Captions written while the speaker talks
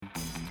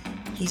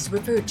He's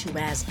referred to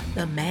as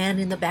the man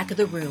in the back of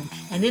the room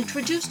and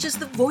introduced as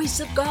the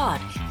voice of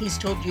God. He's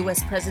told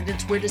U.S.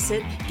 presidents where to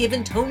sit,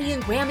 given Tony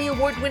and Grammy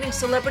award-winning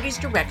celebrities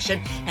direction,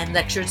 and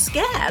lectured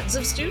scads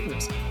of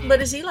students.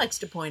 But as he likes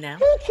to point out,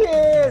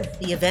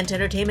 the event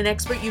entertainment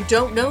expert you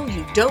don't know,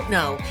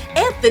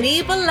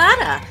 Anthony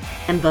Bellata.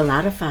 And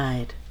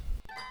Bellatified.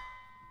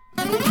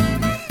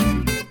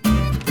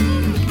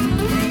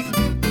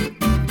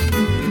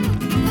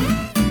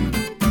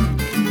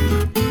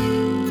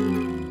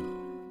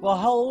 Well,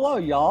 hello,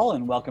 y'all,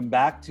 and welcome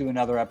back to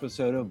another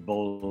episode of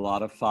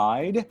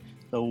Bellatified,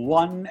 the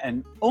one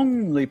and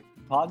only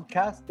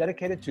podcast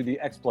dedicated to the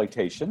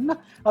exploitation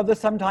of the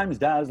sometimes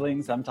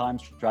dazzling,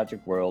 sometimes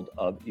tragic world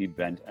of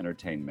event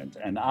entertainment.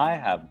 And I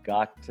have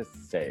got to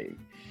say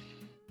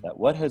that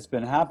what has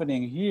been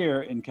happening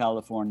here in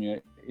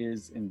California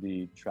is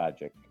indeed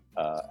tragic.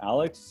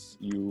 Alex,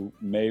 you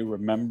may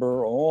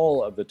remember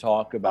all of the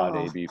talk about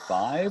AB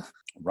 5.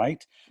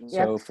 Right? Yep.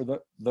 So for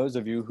those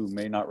of you who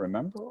may not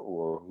remember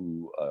or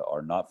who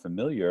are not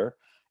familiar,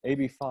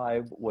 AB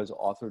 5 was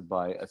authored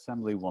by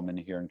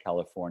Assemblywoman here in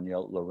California,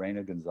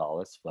 Lorena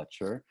Gonzalez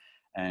Fletcher,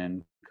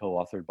 and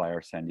co-authored by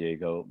our San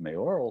Diego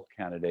mayoral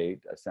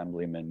candidate,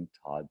 Assemblyman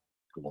Todd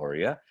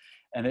Gloria.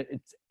 And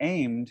it's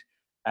aimed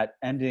at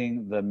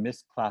ending the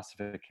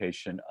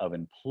misclassification of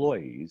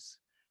employees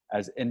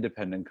as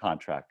independent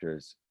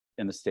contractors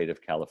in the state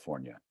of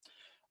California.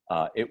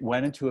 It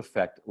went into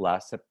effect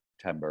last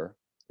September.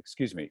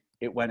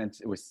 It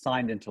was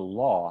signed into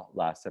law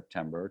last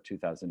September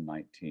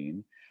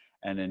 2019,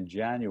 and in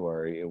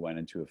January it went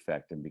into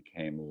effect and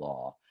became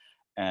law.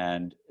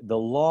 And the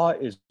law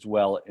is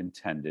well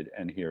intended,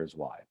 and here's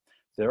why.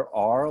 There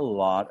are a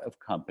lot of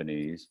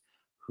companies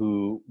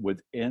who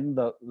within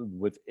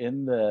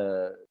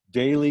the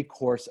daily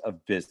course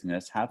of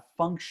business have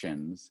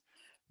functions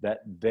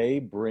that they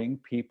bring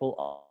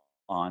people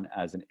on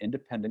as an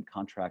independent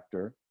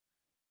contractor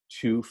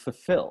to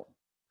fulfill,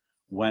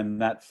 when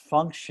that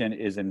function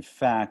is in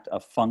fact a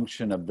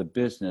function of the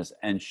business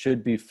and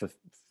should be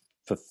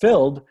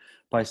fulfilled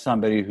by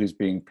somebody who's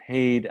being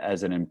paid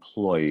as an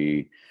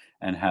employee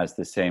and has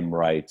the same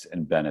rights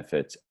and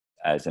benefits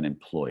as an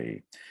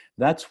employee.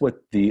 That's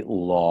what the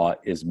law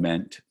is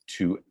meant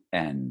to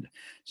end.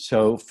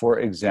 So, for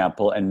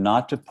example, and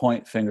not to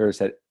point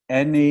fingers at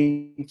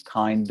any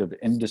kind of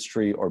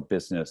industry or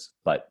business,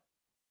 but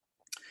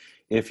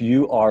if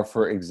you are,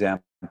 for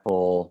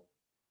example,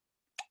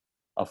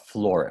 a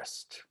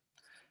florist,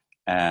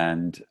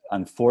 and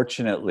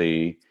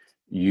unfortunately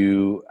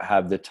you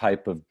have the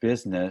type of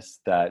business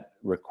that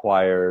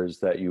requires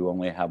that you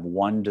only have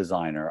one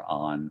designer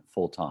on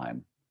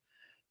full-time,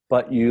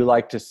 but you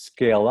like to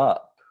scale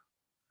up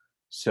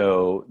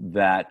so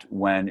that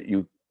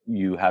when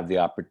you have the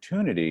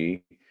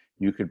opportunity,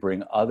 you could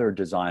bring other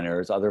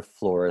designers, other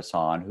florists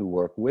on who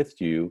work with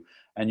you,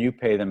 and you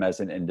pay them as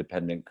an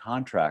independent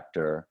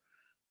contractor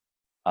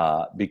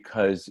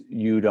because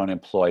you don't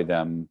employ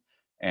them,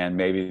 and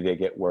maybe they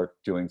get work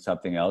doing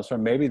something else, or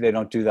maybe they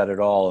don't do that at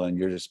all, and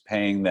you're just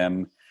paying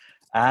them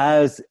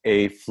as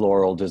a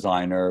floral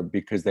designer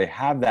because they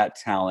have that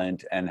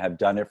talent and have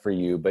done it for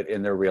you, but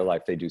in their real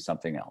life, they do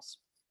something else.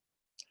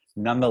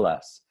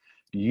 Nonetheless,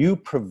 you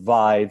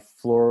provide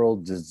floral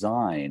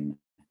design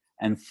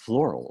and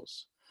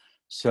florals.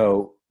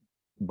 So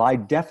by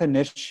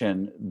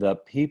definition, the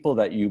people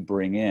that you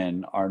bring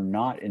in are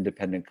not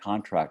independent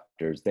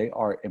contractors, they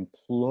are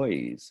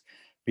employees,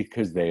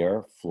 because they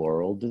are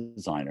floral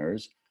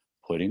designers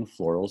putting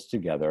florals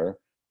together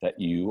that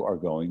you are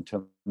going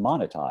to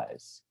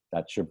monetize.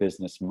 That's your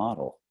business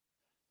model.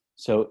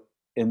 So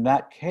in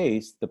that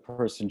case, the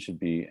person should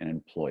be an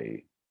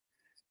employee.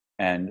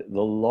 And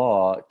the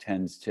law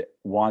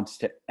wants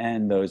to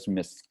end those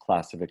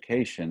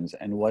misclassifications.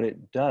 And what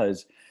it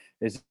does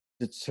is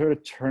it sort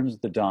of turns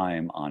the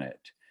dime on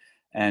it.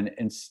 And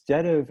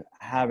instead of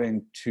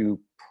having to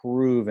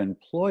prove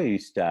employee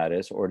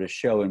status or to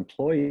show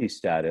employee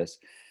status,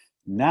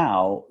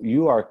 now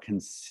you are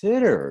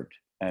considered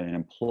an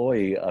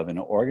employee of an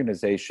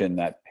organization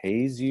that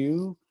pays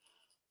you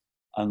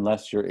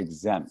unless you're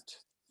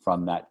exempt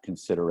from that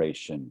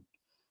consideration.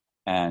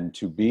 And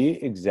to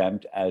be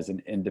exempt as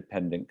an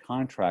independent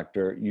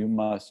contractor, you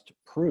must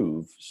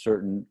prove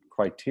certain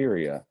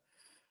criteria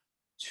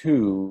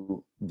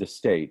to the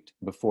state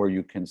before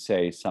you can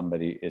say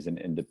somebody is an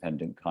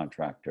independent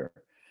contractor.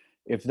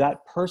 If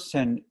that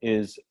person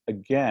is,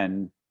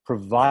 again,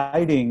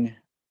 providing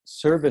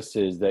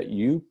services that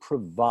you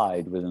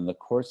provide within the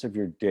course of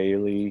your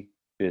daily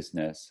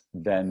business,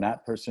 then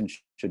that person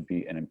should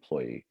be an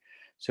employee.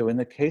 So in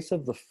the case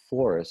of the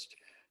florist,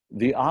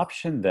 the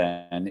option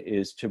then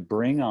is to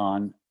bring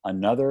on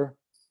another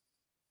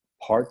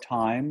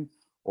part-time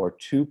or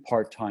two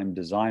part-time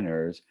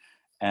designers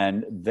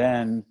and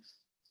then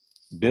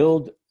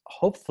build,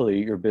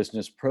 hopefully, your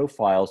business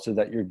profile so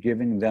that you're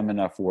giving them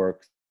enough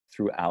work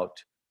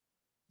throughout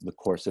the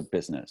course of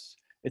business.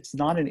 It's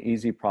not an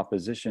easy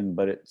proposition,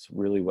 but it's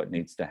really what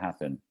needs to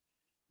happen.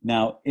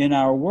 Now, in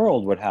our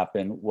world, what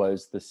happened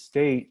was the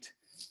state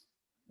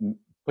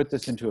put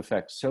this into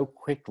effect so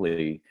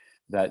quickly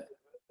that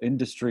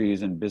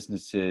industries and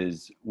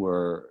businesses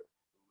were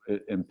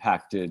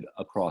impacted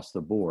across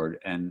the board,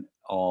 and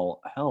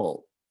all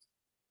hell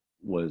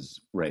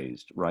was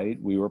raised, right?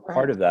 We were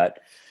part Right. of that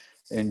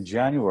in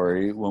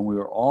January when we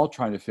were all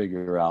trying to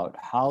figure out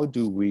how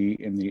do we,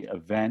 in the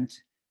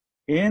event,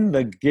 in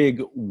the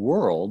gig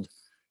world,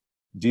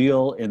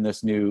 deal in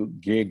this new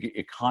gig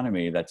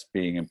economy that's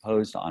being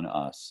imposed on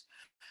us.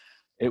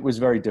 It was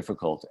very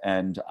difficult.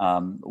 And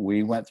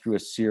we went through a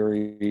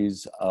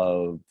series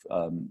of,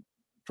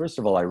 first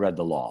of all, I read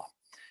the law.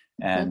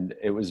 And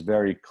it was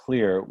very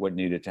clear what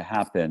needed to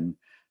happen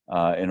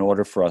in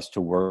order for us to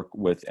work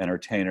with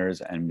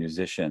entertainers and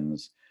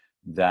musicians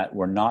that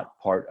were not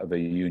part of a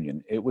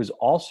union. It was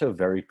also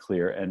very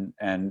clear,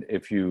 and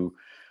if you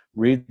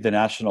read the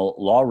National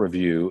Law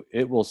Review,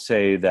 it will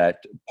say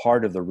that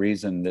part of the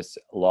reason this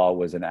law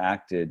was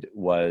enacted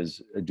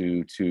was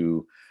due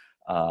to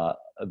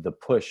the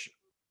push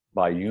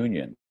by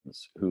unions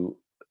who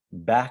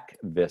back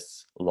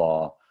this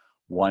law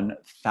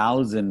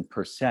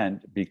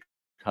 1,000%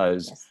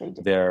 because Yes, they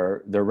do.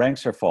 their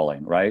ranks are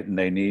falling, right? And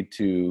they need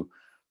to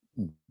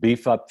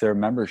beef up their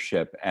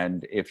membership.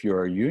 And if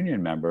you're a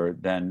union member,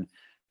 then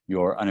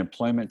your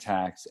unemployment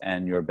tax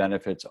and your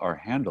benefits are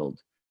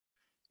handled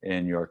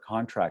in your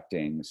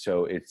contracting.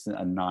 So it's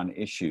a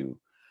non-issue.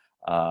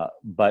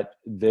 But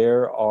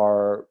there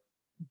are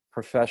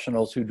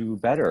professionals who do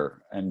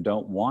better and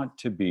don't want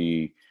to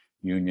be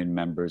union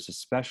members,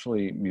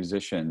 especially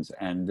musicians.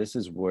 And this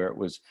is where it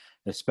was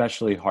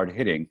especially hard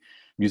hitting.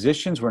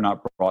 Musicians were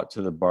not brought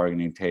to the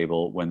bargaining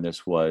table when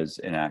this was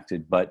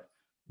enacted, but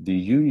the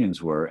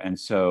unions were. And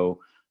so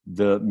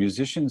the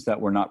musicians that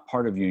were not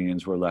part of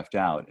unions were left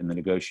out in the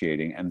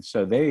negotiating. And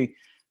so they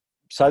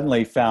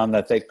suddenly found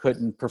that they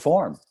couldn't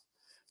perform.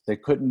 They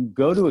couldn't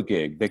go to a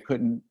gig. They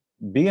couldn't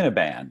be in a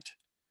band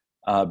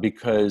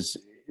because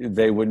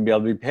they wouldn't be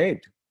able to be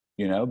paid,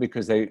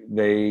 because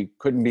they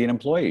couldn't be an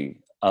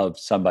employee of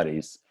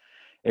somebody's.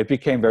 It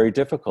became very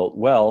difficult.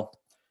 Well,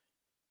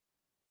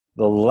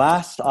 the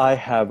last I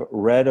have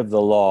read of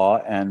the law,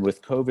 and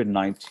with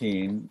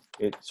COVID-19,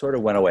 it sort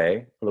of went away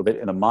a little bit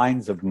in the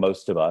minds of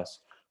most of us,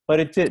 but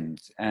it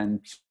didn't.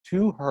 And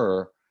to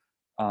her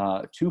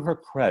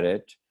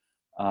credit,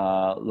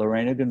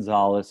 Lorena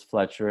Gonzalez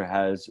Fletcher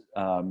has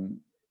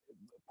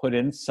put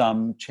in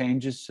some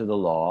changes to the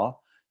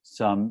law.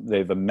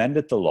 They've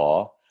amended the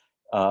law,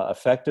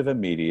 effective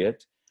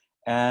immediate,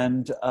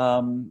 and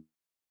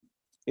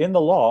in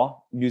the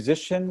law,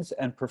 musicians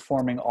and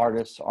performing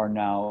artists are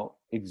now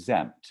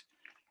exempt,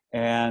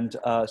 and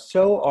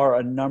so are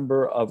a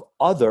number of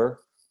other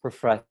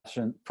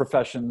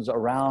professions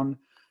around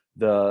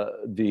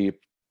the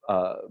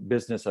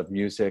business of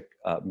music,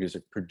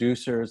 music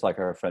producers like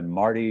our friend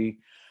Marty,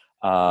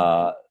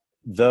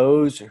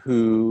 those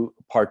who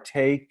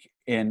partake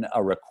in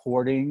a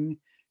recording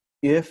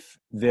if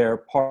they're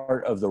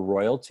part of the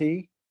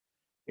royalty.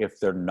 If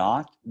they're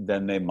not,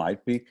 then they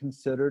might be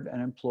considered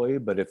an employee.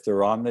 But if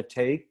they're on the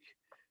take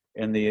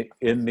in the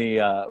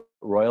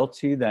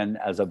royalty, then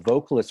as a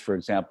vocalist, for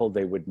example,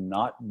 they would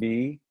not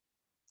be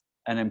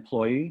an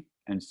employee,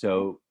 and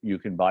so you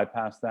can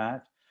bypass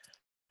that.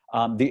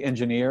 The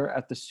engineer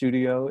at the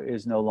studio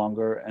is no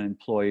longer an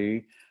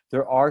employee.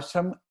 There are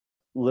some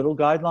little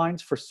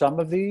guidelines for some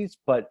of these,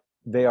 but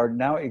they are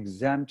now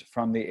exempt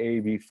from the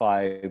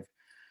AB5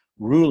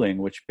 ruling,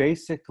 which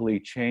basically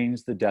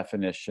changed the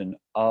definition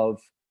of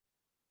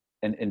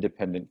an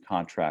independent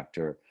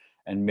contractor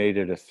and made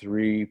it a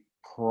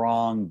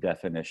three-pronged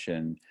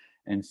definition,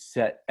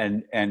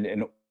 and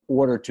in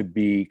order to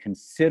be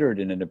considered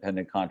an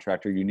independent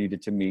contractor, you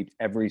needed to meet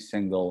every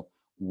single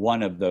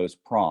one of those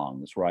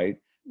prongs, right?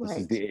 This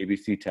is the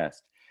ABC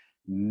test.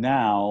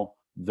 Now,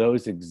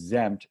 those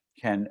exempt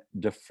can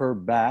defer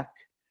back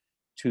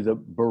to the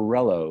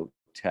Borello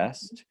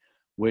test,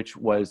 which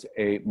was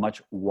a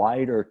much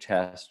wider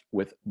test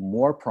with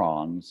more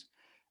prongs,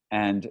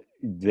 and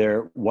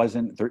there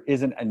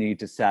isn't a need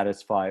to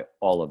satisfy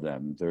all of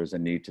them. There's a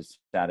need to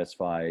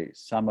satisfy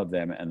some of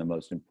them, and the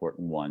most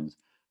important ones,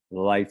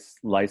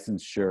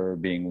 licensure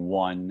being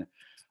one.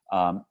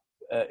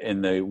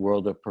 In the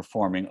world of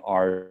performing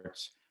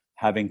arts,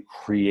 having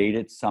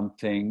created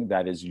something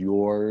that is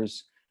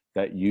yours,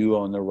 that you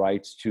own the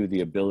rights to,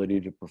 the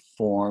ability to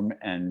perform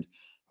and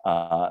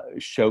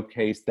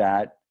showcase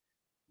that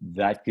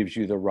gives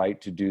you the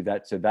right to do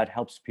that. So that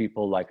helps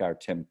people like our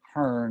Tim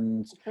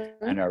Kearns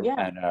and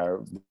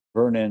our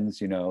Vernons,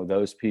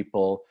 those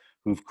people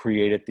who've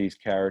created these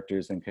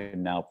characters and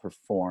can now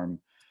perform.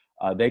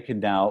 They can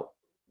now,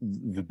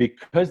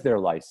 because they're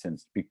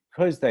licensed,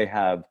 because they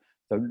have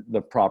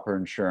the proper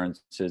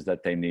insurances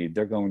that they need,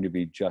 they're going to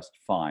be just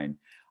fine.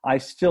 I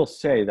still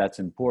say that's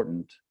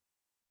important.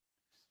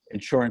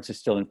 Insurance is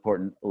still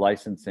important.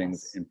 Licensing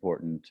is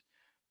important.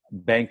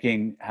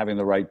 Banking, having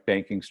the right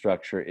banking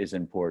structure is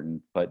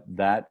important, but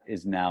that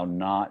is now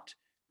not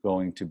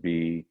going to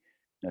be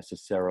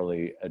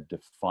necessarily a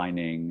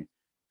defining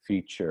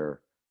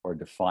feature or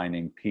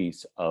defining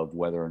piece of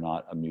whether or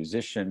not a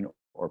musician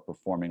or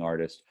performing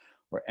artist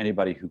or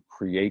anybody who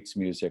creates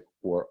music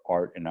or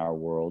art in our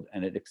world.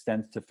 And it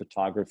extends to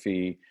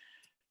photography,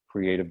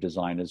 creative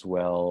design as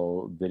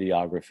well,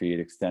 videography, it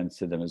extends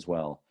to them as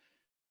well.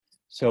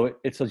 So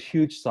it's a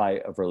huge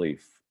sigh of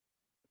relief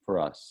for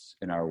us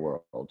in our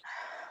world.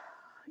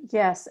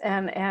 Yes,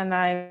 and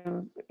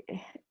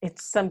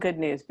it's some good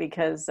news,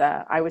 because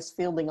I was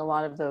fielding a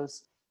lot of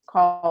those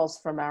calls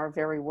from our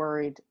very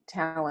worried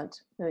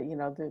talent,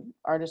 the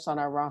artists on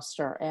our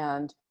roster,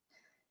 and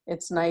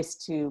it's nice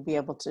to be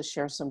able to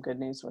share some good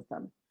news with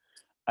them.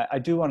 I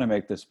do want to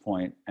make this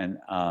point, and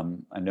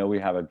I know we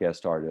have a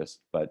guest artist,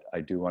 but I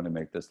do want to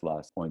make this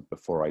last point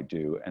before I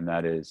do, and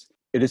that is,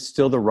 it is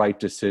still the right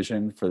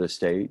decision for the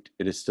state.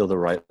 It is still the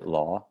right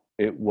law.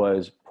 It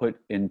was put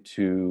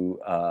into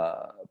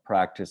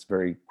practice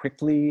very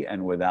quickly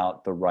and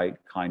without the right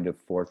kind of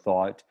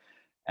forethought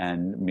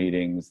and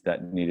meetings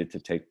that needed to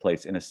take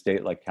place in a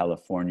state like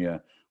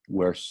California,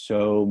 where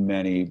so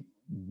many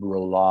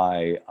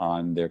rely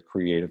on their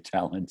creative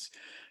talents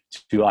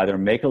to either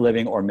make a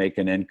living or make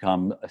an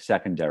income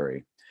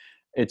secondary.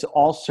 It's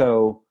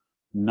also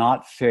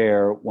not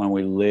fair when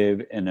we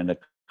live in an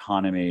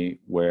economy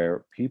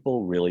where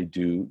people really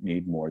do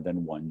need more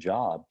than one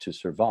job to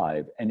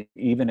survive. And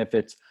even if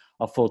it's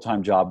a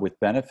full-time job with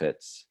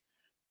benefits,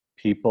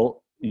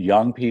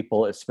 young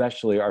people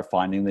especially, are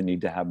finding the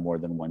need to have more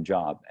than one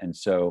job. And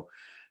so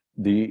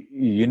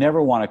you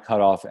never want to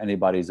cut off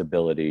anybody's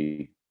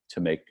ability to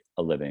make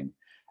a living.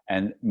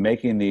 And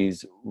making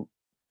these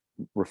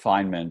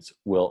refinements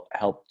will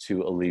help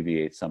to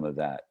alleviate some of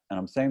that. And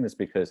I'm saying this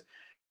because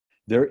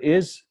there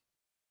is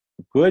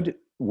good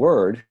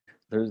word,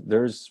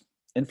 there's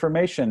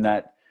information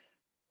that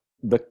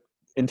the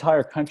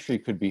entire country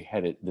could be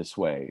headed this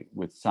way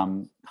with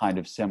some kind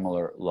of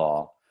similar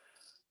law.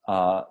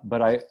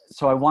 But I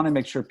want to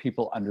make sure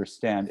people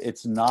understand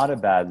it's not a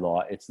bad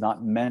law. It's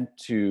not meant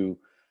to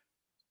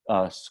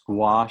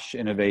squash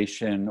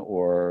innovation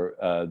or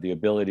the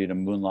ability to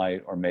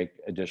moonlight or make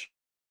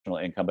additional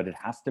income, but it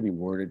has to be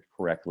worded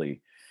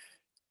correctly.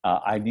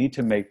 I need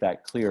to make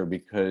that clear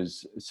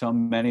because so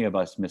many of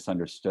us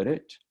misunderstood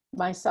it.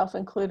 Myself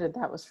included,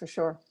 that was for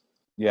sure.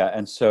 Yeah,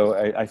 and so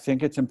I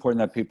think it's important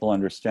that people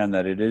understand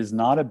that it is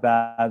not a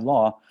bad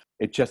law.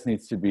 It just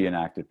needs to be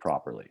enacted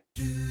properly.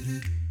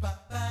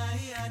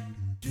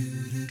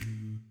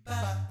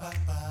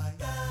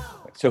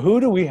 So who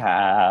do we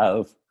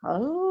have?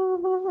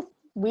 Oh,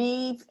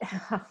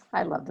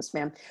 I love this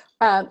man.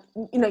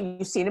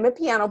 You've seen him at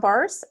piano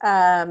bars.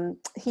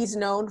 He's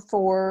known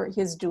for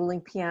his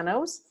dueling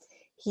pianos.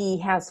 He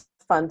has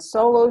fun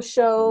solo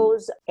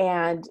shows,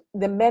 and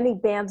the many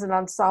bands and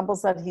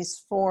ensembles that he's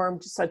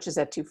formed, such as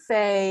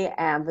Etouffee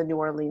and the New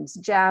Orleans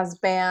Jazz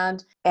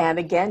Band. And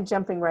again,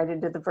 jumping right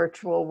into the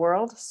virtual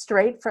world,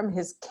 straight from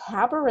his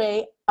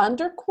Cabaret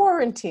Under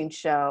Quarantine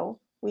show,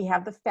 we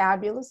have the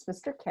fabulous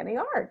Mr. Kenny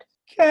Ard.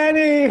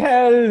 Kenny,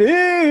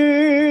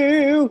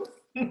 hello!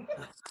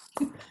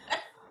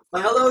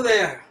 Well, hello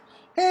there.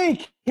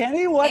 Hey,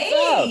 Kenny, what's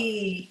up?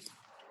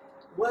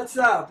 What's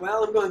up?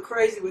 Well, I'm going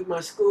crazy with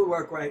my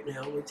schoolwork right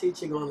now. We're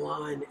teaching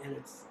online, and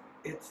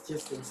it's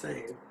just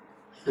insane.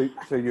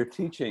 So you're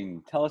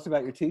teaching. Tell us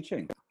about your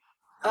teaching.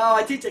 Oh,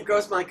 I teach at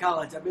Grossmont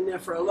College. I've been there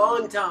for a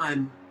long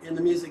time in the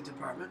music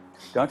department.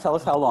 Don't tell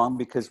us how long,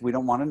 because we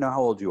don't want to know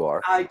how old you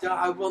are.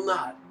 I will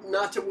not.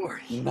 Not to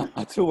worry.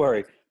 Not to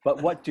worry.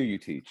 But what do you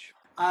teach?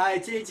 I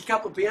teach a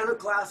couple piano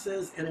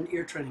classes and an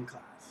ear training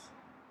class.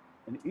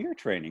 An ear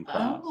training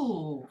class?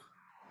 Oh.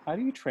 How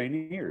do you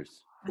train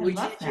ears? We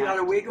teach you how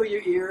to wiggle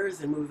your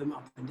ears and move them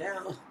up and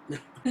down.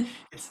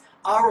 It's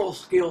aural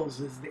skills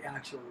is the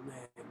actual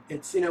name.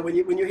 It's, when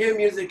you hear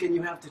music and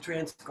you have to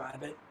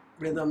transcribe it,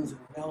 rhythms and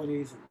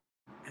melodies and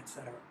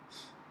etc.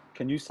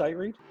 Can you sight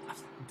read?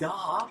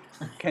 Duh.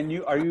 Do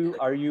you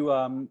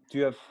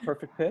have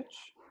perfect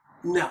pitch?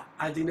 No,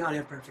 I do not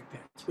have perfect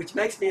pitch, which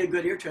makes me a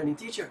good ear training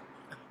teacher.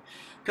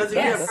 Because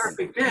if you have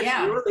perfect pitch,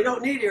 you really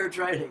don't need ear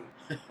training.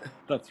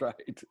 That's right.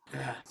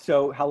 Yeah.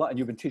 So how long?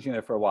 You've been teaching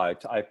there for a while.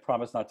 I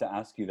promised not to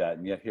ask you that,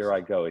 and yet here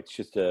I go. It's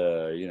just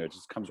it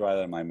just comes right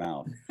out of my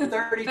mouth.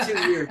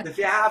 32 years, if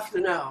you have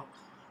to know.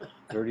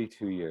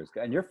 32 years,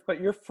 and you're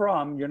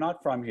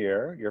not from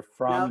here. You're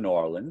from New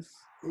Orleans.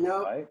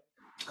 No, right?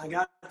 I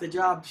got the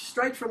job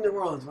straight from New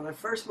Orleans when I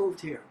first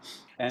moved here.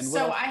 And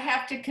so I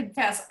have to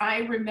confess, I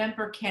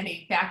remember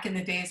Kenny back in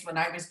the days when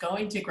I was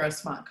going to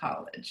Grossmont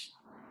College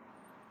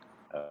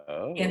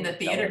in the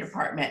theater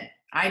department.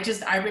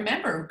 I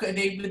remember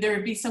there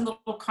would be some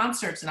little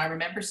concerts, and I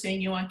remember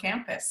seeing you on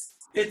campus.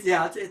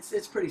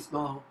 It's pretty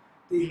small.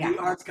 The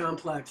arts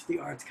complex.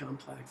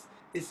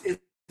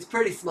 It's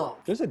pretty small.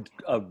 There's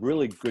a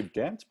really good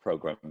dance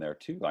program there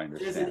too, I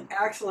understand. There's an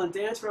excellent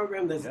dance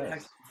program. There's an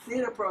excellent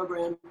theater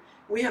program.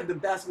 We have the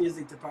best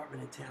music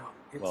department in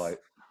town.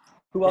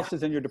 Who else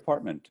is in your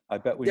department? I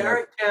bet we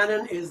Derek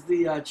Cannon is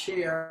the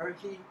chair.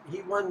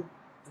 He won,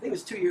 I think it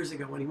was 2 years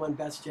ago when he won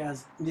Best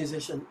Jazz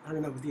Musician. I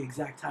don't know what the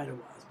exact title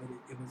was, but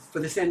it was for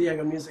the San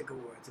Diego Music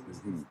Awards. It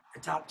was a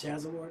top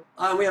jazz award.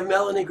 We have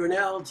Melanie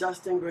Grinnell,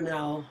 Justin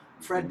Grinnell,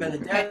 Fred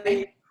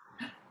Benedetti.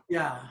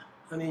 Yeah,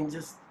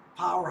 just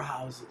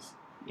powerhouses.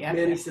 Yeah.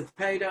 Manny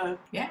Cepeda,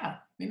 Yeah,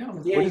 we know.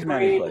 What Danny does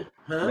Manny play?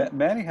 Green. Huh?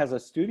 Manny has a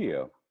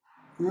studio.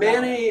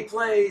 Manny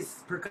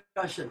plays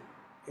percussion,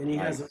 and he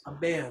has Nice. a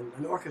band,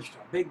 an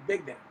orchestra, big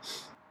band.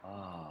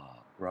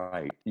 Ah,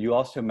 right. You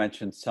also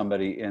mentioned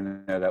somebody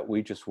in there that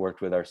we just worked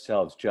with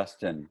ourselves,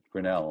 Justin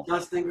Grinnell.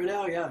 Justin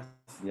Grinnell, yes.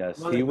 Yes,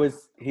 One he of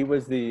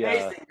was the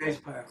amazing bass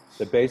player.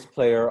 bass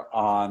player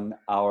on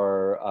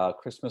our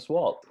Christmas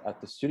waltz at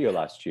the studio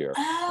last year.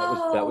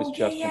 That was Oh,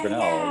 Justin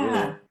Grinnell,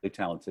 a really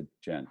talented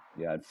gent.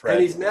 Yeah, and Fred.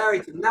 And he's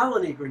married to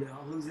Melanie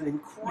Grinnell, who's an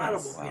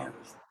incredible Nice. Wow.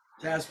 pianist,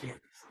 jazz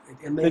pianist.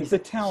 The Amazing.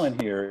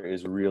 talent here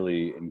is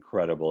really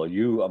incredible.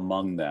 You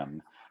among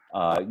them.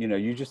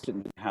 You just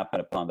didn't happen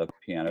upon the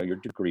piano.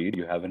 You're degreed.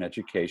 You have an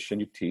education.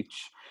 You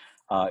teach.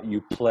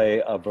 You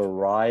play a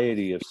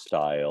variety of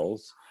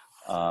styles.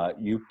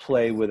 You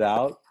play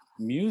without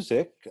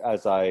music,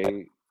 as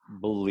I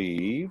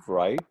believe,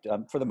 right?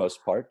 For the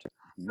most part.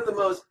 For the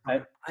most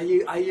part, I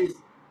use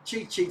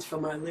cheat sheets for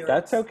my lyrics.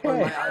 That's okay. On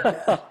my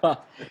iPad.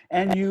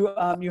 And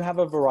you have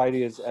a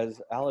variety,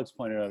 as Alex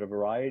pointed out, a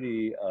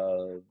variety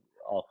of,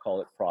 I'll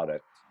call it,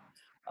 product,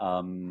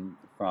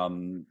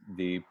 from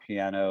the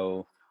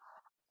piano,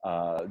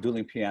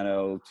 dueling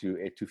piano, to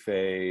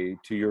étouffée,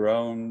 to your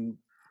own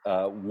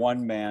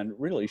one-man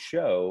really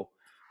show,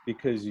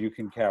 because you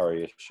can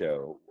carry a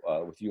show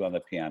with you on the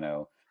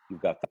piano.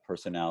 You've got the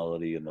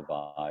personality and the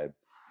vibe.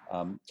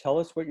 Tell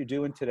us what you're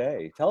doing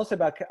today. Tell us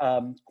about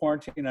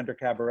Quarantine Under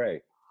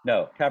Cabaret.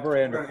 No,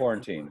 Cabaret Under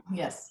Quarantine.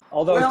 Yes.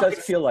 Although Well, it does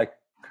feel like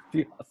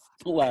the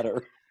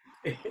latter.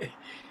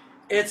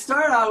 It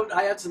started out,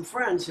 I had some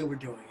friends who were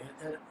doing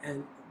it,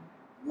 and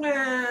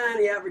when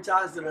he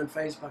advertised it on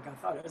Facebook, I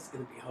thought it was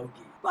going to be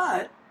hokey.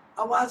 But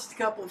I watched a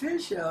couple of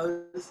his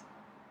shows,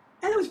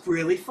 and it was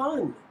really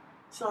fun.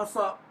 So I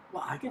thought,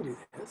 well, I can do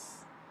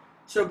this.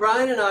 So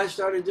Brian and I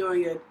started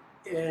doing it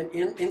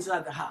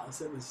inside the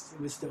house. It was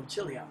still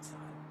chilly outside.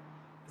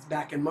 It was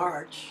back in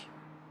March,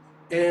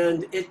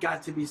 and it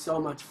got to be so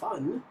much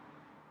fun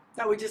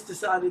that we just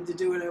decided to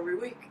do it every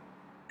week.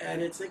 And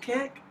it's a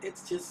kick.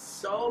 It's just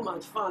so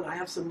much fun. I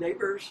have some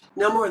neighbors,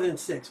 no more than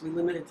 6. We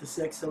limit it to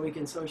 6 so we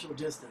can social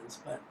distance.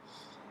 But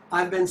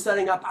I've been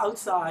setting up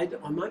outside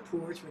on my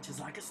porch, which is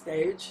like a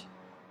stage.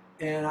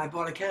 And I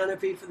bought a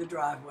canopy for the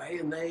driveway,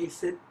 and they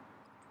sit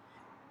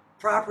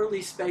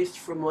properly spaced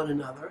from one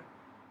another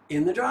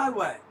in the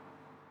driveway.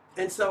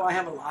 And so I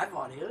have a live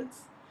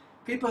audience.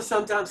 People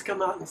sometimes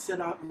come out and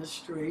sit out in the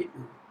street.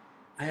 And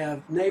I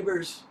have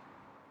neighbors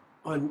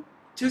on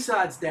 2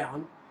 sides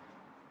down.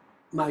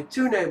 My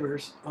 2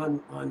 neighbors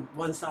on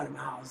one side of my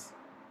house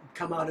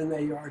come out in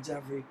their yards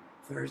every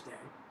Thursday.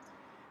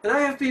 And I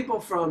have people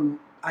friends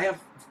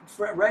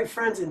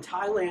in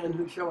Thailand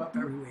who show up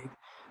every week.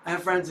 I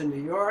have friends in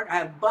New York. I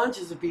have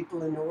bunches of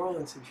people in New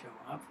Orleans who show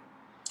up.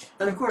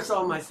 And of course,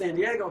 all my San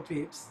Diego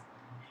peeps.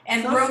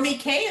 And Romy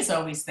K is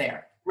always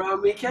there.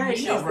 Romy K.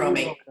 You know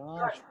Romy. Oh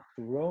gosh,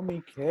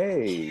 Romy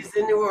K. She's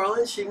in New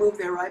Orleans. She moved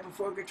there right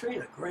before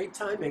Katrina. Great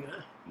timing,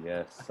 huh?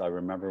 Yes, I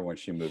remember when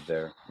she moved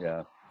there.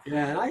 Yeah.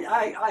 Yeah, and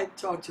I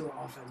talk to her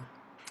often.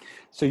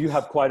 So you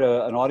have quite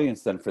an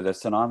audience then for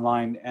this, an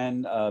online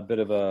and a bit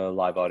of a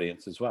live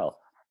audience as well.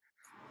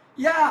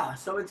 Yeah,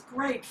 so it's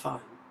great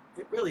fun.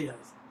 It really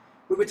is.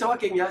 We were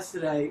talking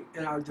yesterday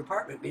in our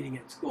department meeting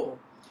at school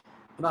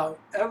about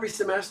every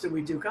semester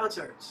we do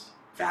concerts,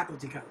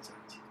 faculty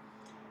concerts.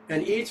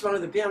 And each one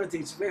of the piano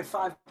teachers, we have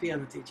 5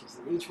 piano teachers,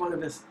 and each one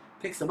of us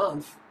picks a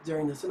month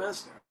during the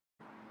semester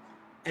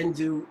and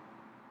do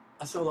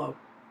a solo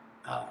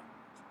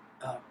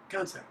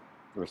concert.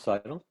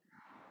 Recital?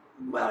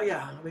 Well,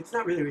 yeah, I mean, it's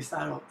not really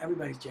recital.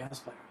 Everybody's jazz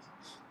players.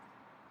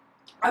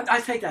 I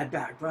take that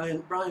back.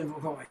 Brian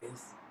Roy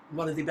is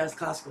one of the best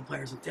classical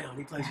players in town.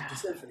 He plays with the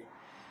symphony.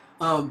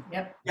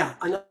 Yep. Yeah,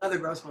 another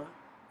Grossman.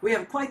 We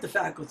have quite the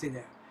faculty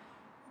there.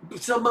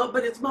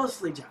 But it's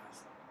mostly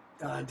jazz.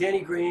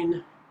 Danny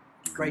Green,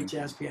 great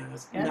jazz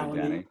pianist. Yeah,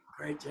 Melanie, Danny.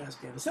 great jazz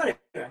pianist. So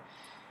anyway,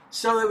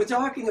 so they were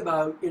talking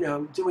about,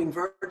 doing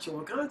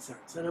virtual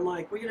concerts. And I'm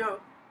like, well,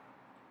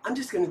 I'm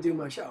just going to do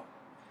my show.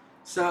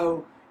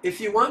 So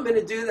if you want me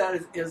to do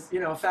that as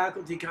a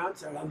faculty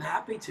concert, I'm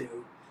happy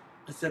to.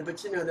 I said, but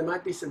there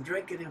might be some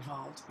drinking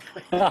involved.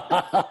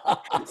 I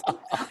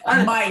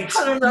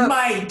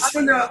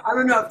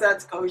don't know if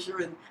that's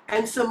kosher,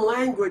 and some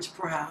language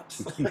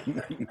perhaps.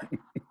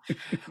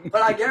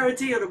 But I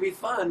guarantee it'll be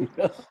fun.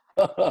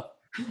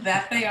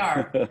 That they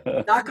are.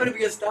 Not going to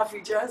be a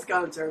stuffy jazz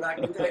concert, I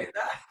can tell you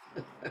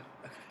that.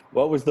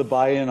 What was the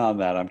buy-in on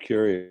that? I'm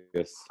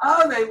curious.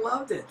 Oh, they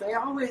loved it. They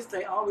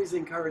always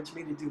encourage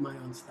me to do my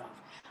own stuff.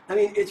 I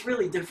mean, it's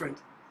really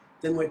different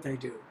than what they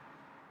do.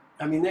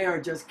 I mean, they are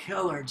just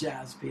killer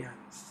jazz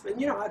pianists.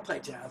 And, I play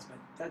jazz, but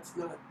that's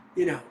not,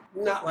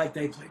 not like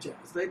they play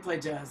jazz. They play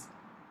jazz,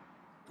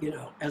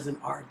 as an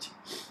art.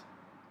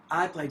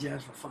 I play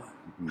jazz for fun.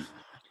 Mm-hmm.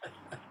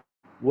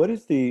 What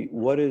is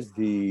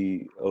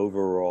the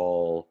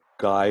overall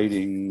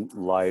guiding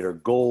light or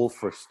goal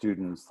for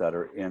students that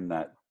are in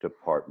that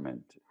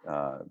department?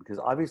 Because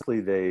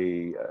obviously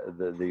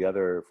the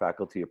other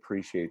faculty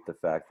appreciate the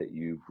fact that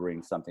you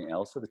bring something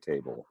else to the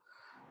table.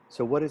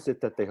 So what is it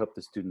that they hope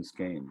the students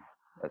gain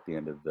at the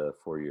end of the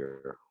 4-year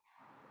education?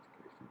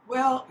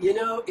 Well,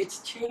 it's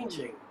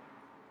changing.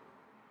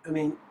 I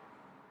mean,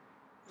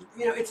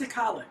 it's a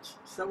college,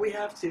 so we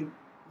have to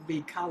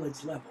be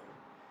college level.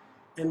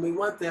 And we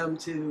want them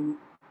to,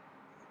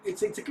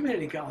 it's a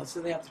community college,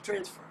 so they have to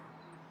transfer.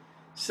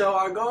 So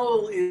our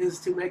goal is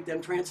to make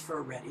them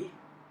transfer ready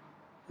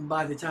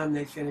by the time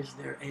they finish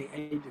their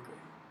AA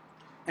degree.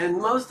 And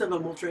most of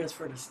them will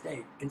transfer to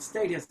state, and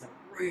state has a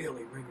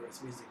really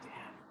rigorous music academy.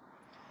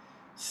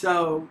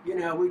 So,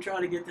 we try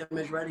to get them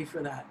as ready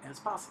for that as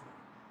possible.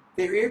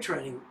 Their ear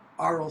training,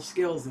 oral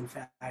skills, in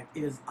fact,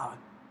 is a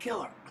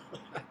killer.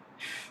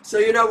 So,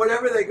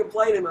 whenever they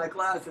complain in my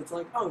class, it's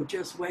like, oh,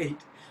 just wait.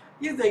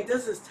 You think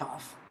this is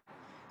tough.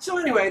 So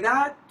anyway,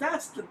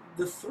 that's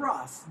the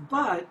thrust.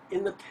 But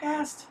in the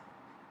past,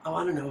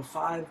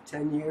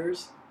 5-10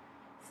 years,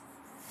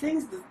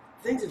 things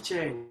have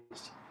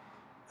changed.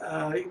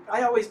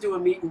 I always do a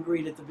meet and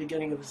greet at the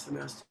beginning of the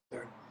semester.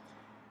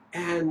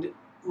 And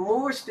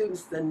more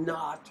students than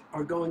not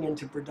are going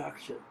into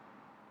production.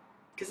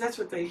 Because that's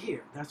what they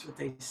hear. That's what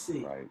they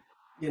see. Right.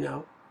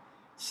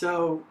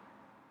 So,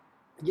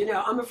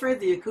 I'm afraid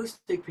the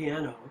acoustic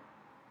piano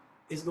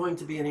is going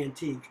to be an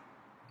antique.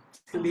 It's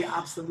going to be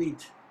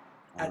obsolete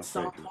at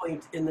some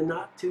point in the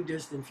not too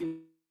distant future.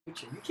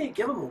 You can't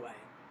give them away.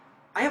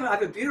 I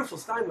have a beautiful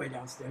Steinway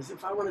downstairs.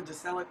 If I wanted to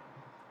sell it,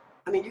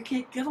 you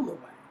can't give them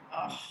away.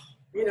 Oh.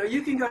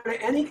 You can go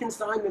to any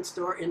consignment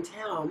store in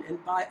town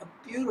and buy a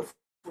beautiful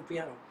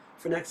piano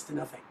for next to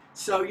nothing.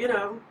 So, you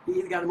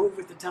either got to move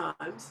with the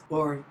times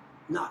or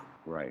not.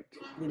 Right.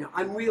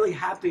 I'm really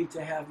happy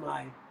to have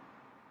my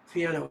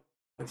piano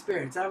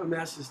experience. I have a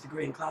master's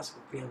degree in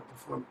classical piano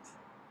performance.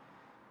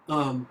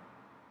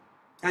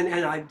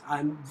 And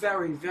I'm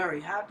very,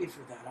 very happy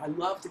for that. I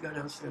love to go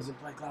downstairs and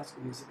play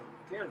classical music on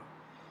my piano.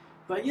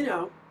 But,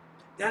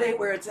 that ain't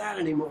where it's at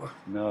anymore.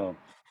 No.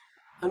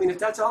 If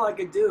that's all I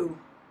could do,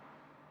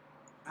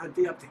 I'd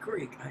be up the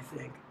creek, I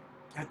think,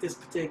 at this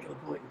particular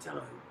point in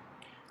time.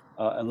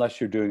 Unless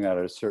you're doing it at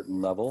a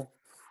certain level.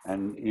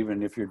 And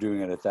even if you're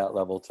doing it at that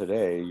level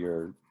today,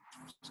 you're,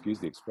 excuse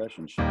the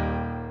expression,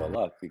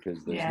 luck,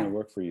 because there's no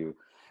work for you.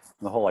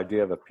 And the whole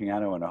idea of a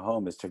piano in a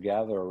home is to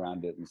gather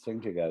around it and sing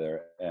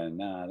together. And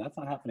that's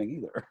not happening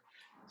either.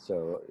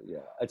 So, yeah,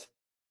 it's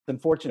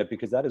unfortunate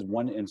because that is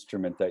one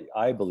instrument that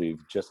I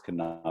believe just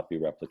cannot be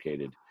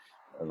replicated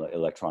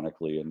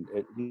electronically. And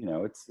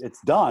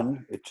it's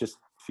done. It just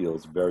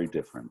feels very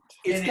different.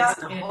 It's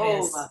gotten a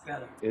whole lot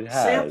better. It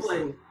has.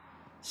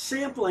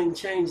 Sampling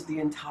changed the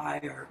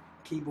entire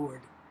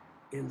keyboard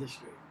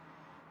industry.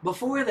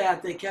 Before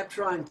that, they kept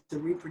trying to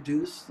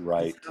reproduce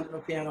the sound of a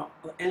piano,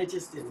 and it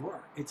just didn't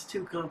work. It's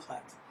too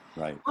complex.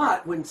 Right.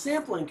 But when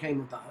sampling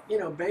came about,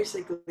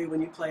 basically when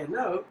you play a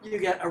note, you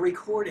get a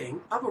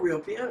recording of a real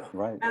piano.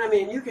 Right.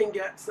 And you can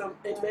get some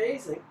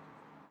amazing.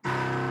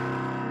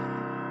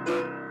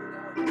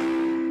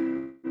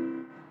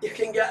 You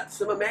can get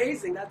some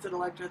amazing. That's an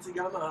that's a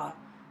Yamaha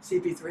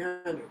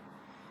CP300.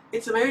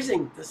 It's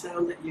amazing the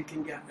sound that you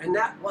can get, and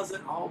that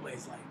wasn't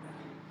always like that.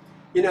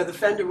 The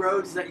Fender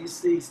Rhodes that you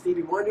see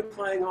Stevie Wonder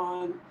playing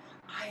on,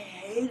 I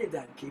hated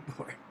that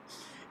keyboard.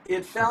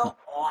 It felt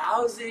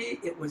lousy.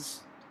 It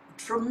was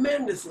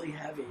tremendously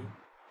heavy.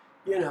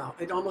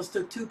 It almost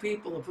took 2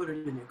 people to put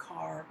it in your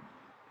car.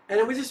 And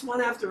it was just one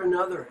after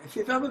another. If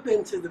you've ever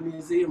been to the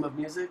Museum of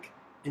Music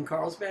in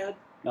Carlsbad.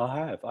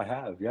 I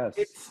have, yes.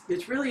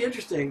 It's really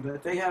interesting,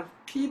 but they have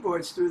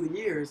keyboards through the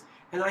years,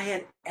 and I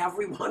had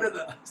every one of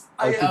those.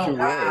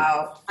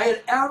 Wow. I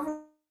had every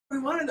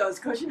one of those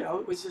because,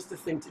 it was just a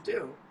thing to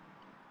do.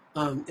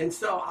 And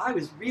so I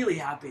was really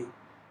happy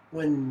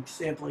when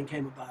sampling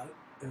came about,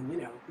 and,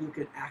 you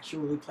could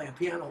actually play a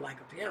piano like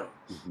a piano.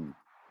 Mm-hmm.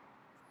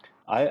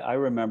 I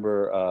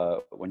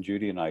remember when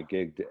Judy and I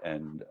gigged,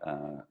 and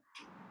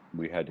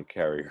we had to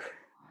carry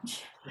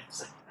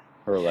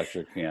her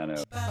electric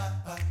piano.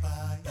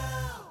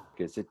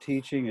 Is it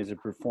teaching? Is it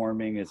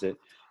performing? Is it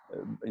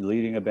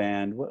leading a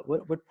band?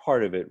 What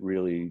part of it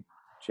really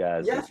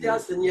jazzes you?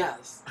 Yes, and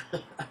yes.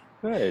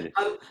 Good.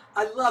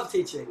 I love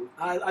teaching.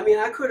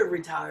 I could have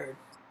retired,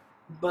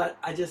 but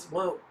I just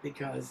won't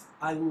because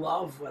I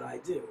love what I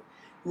do.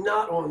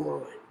 Not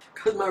online,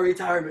 because my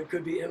retirement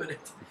could be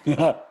imminent.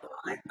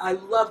 I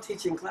love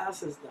teaching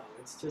classes, though.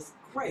 It's just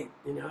great,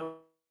 and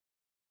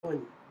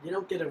you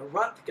don't get in a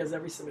rut because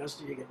every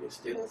semester you get new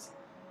students.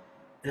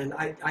 And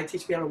I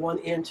teach piano 1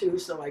 and 2,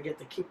 so I get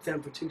to keep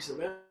them for 2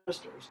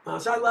 semesters.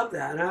 So I love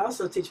that. And I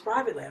also teach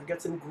privately. I've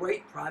got some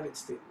great private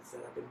students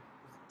that I've been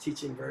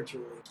teaching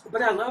virtually.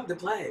 But I love to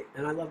play,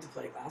 and I love to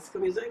play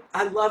classical music.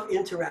 I love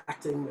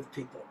interacting with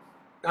people.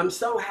 I'm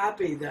so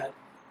happy that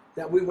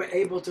we were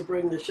able to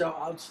bring the show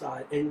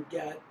outside and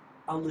get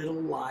a little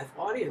live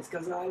audience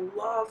because I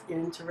love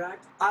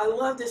interact. I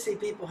love to see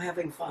people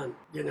having fun,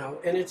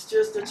 and it's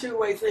just a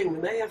two-way thing.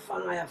 When they have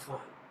fun, I have fun.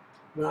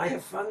 when I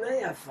have fun, they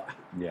have fun.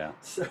 Yeah.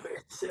 So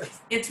it's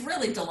just It's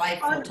really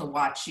delightful to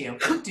watch you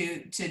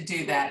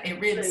do that. It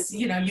really,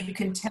 you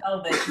can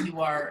tell that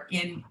you are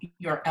in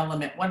your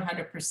element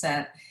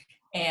 100%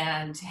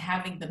 and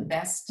having the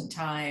best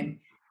time.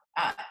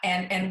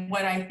 And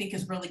what I think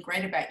is really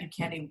great about you,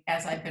 Kenny,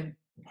 as I've been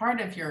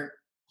part of your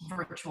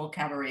virtual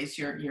cabarets,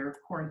 your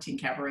quarantine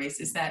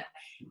cabarets, is that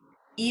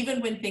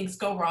even when things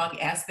go wrong,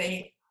 as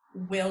they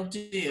will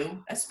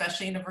do,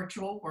 especially in a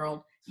virtual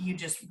world, you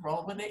just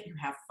roll with it, you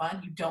have fun,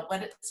 you don't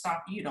let it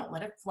stop you, don't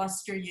let it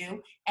fluster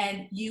you,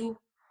 and you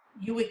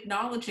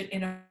acknowledge it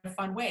in a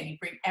fun way, and you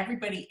bring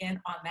everybody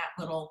in on that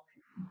little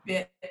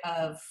bit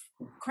of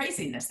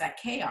craziness, that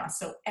chaos,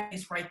 so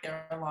everybody's right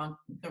there along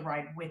the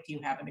ride with you,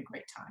 having a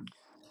great time.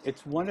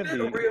 It's one of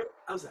been a the. real.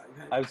 I'm sorry. Go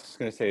ahead. I was just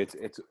going to say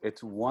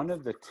it's one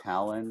of the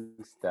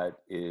talents that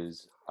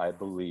is, I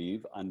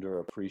believe,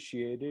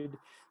 underappreciated.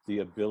 The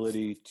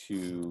ability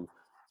to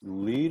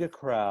lead a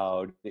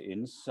crowd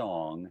in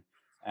song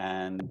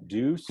and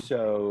do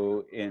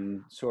so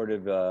in sort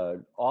of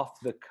a off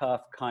the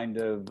cuff kind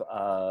of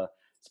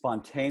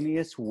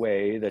spontaneous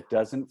way that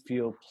doesn't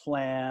feel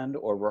planned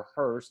or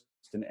rehearsed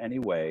in any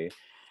way,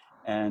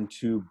 and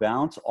to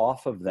bounce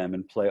off of them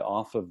and play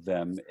off of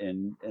them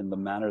in the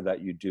manner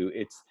that you do.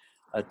 It's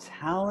a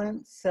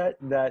talent set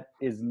that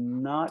is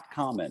not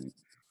common.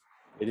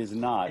 It is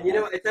not. And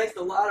it takes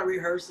a lot of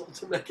rehearsal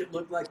to make it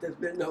look like there's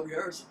been no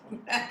rehearsal.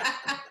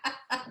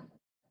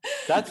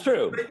 That's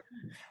true.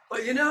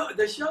 But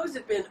the shows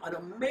have been an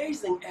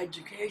amazing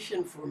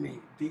education for me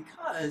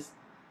because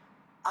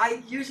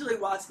I usually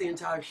watch the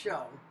entire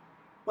show.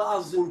 Well,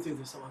 I'll zoom through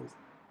the songs,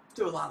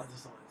 through a lot of the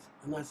songs,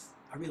 unless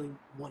I really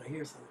want to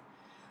hear something.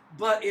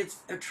 But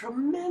it's a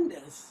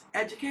tremendous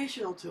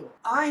educational tool.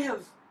 I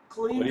have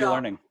cleaned up. What are you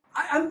learning?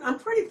 I'm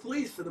pretty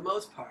pleased for the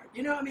most part.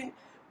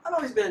 I've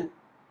always been,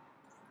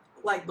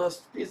 like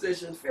most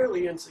musicians,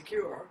 fairly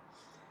insecure.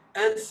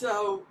 And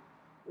so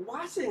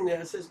watching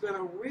this has been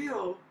a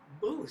real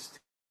boost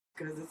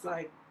because it's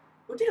like,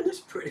 well, damn, this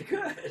is pretty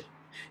good.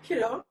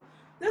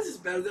 This is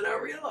better than I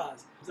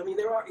realized. I mean,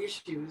 there are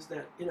issues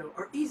that,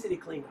 are easy to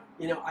clean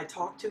up. I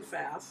talk too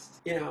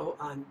fast.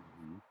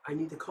 I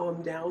need to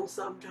calm down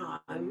sometime.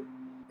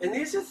 And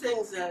these are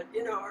things that,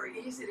 are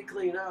easy to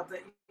clean up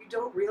that you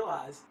don't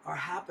realize are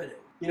happening.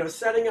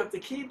 Setting up the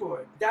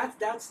keyboard,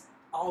 that's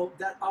all,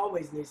 that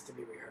always needs to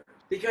be rehearsed.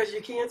 Because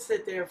you can't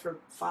sit there for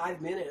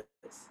 5 minutes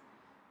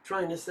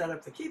trying to set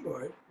up the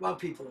keyboard while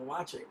people are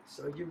watching.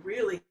 So you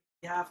really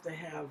have to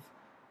have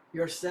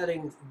your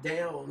settings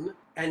down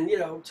and,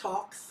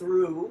 talk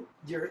through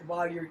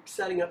while you're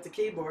setting up the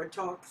keyboard,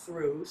 talk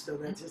through so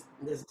that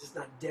there's just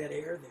not dead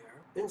air there.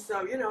 And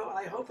so,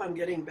 I hope I'm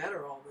getting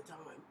better all the time.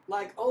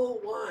 Like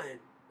old wine.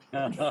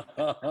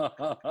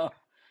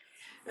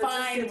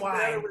 Fine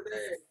wine.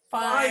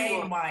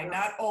 Fine wine,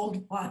 not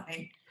old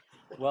wine.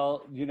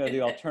 Well,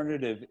 the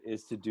alternative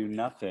is to do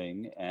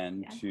nothing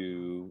and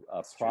to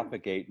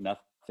propagate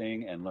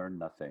nothing and learn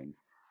nothing.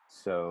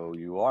 So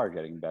you are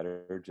getting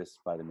better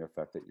just by the mere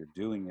fact that you're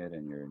doing it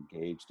and you're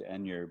engaged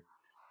and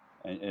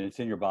and it's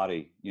in your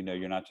body.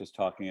 You're not just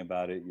talking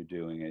about it, you're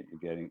doing it,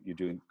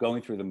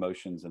 going through the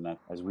motions, and that,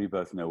 as we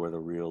both know, where the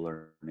real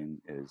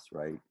learning is,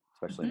 right?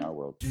 Especially in our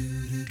world.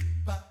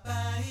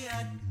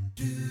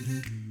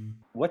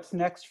 What's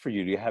next for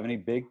you? Do you have any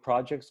big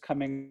projects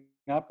coming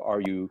up?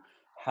 Are you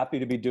happy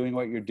to be doing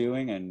what you're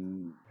doing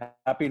and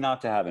happy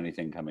not to have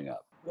anything coming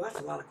up? Well, that's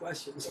a lot of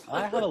questions.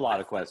 I have a lot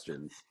of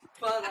questions.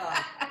 But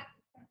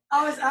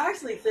I was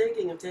actually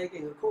thinking of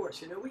taking a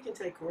course. We can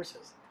take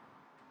courses.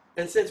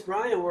 And since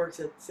Brian works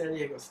at San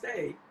Diego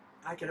State,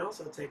 I can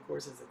also take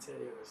courses at San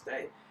Diego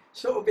State.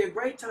 So it would be a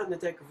great time to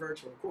take a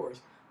virtual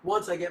course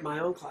once I get my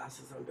own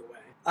classes underway.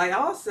 I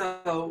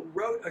also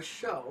wrote a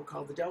show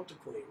called The Delta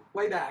Queen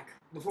way back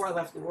before I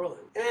left New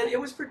Orleans. And it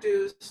was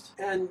produced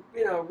and,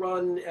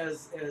 run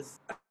as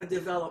a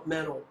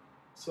developmental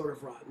sort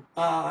of run.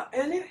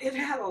 And it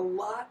had a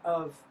lot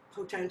of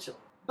potential,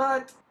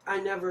 but I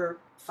never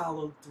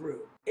followed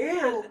through.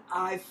 And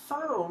I've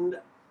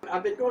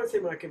been going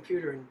through my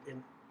computer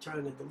and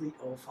trying to delete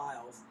old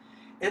files,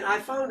 and I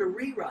found a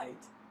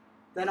rewrite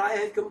that I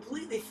had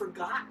completely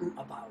forgotten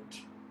about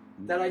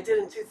that I did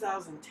in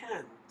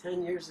 2010,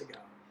 10 years ago.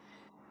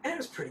 And it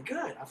was pretty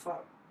good. I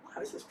thought, wow,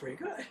 this is pretty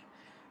good.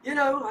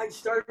 I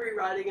started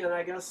rewriting, and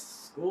I guess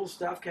school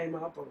stuff came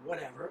up or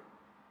whatever,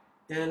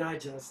 and I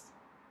just,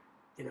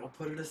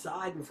 put it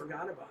aside and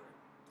forgot about it.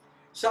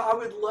 So I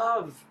would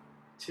love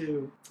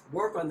to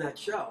work on that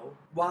show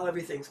while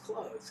everything's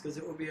closed, because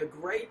it would be a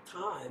great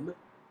time,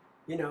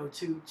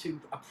 to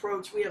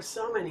approach. We have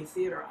so many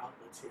theater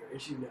outlets here,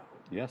 as you know.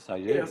 Yes, I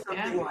do.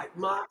 Something like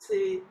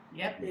Moxie.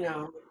 Yep.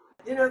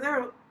 There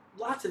are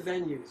lots of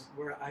venues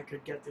where I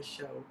could get this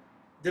show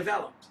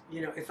developed,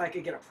 if I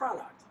could get a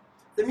product.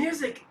 The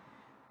music,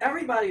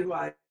 everybody who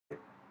I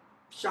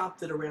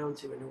shopped it around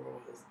to in New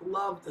Orleans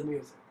loved the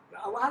music.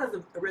 A lot of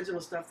the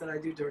original stuff that I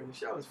do during the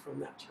show is from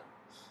that show.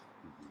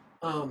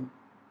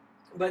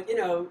 But,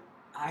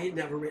 I had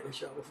never written a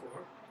show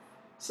before.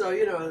 So,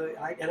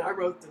 I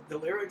wrote the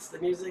lyrics, the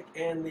music,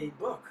 and the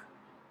book.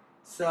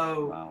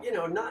 So,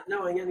 Wow. not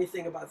knowing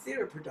anything about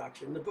theater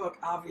production, the book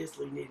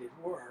obviously needed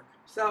work.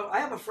 So I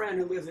have a friend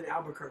who lives in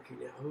Albuquerque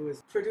now who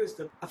has produced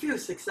a few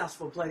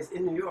successful plays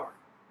in New York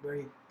where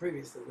he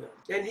previously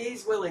lived. And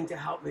he's willing to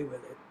help me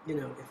with it,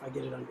 if I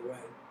get it underway.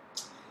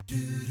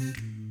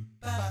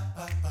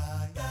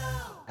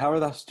 How are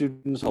the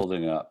students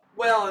holding up?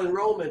 Well,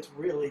 enrollment's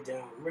really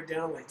down. We're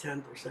down like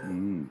 10%.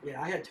 Mm.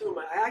 Yeah, I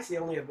actually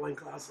only have one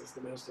class this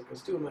semester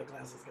because 2 of my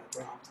classes got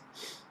dropped.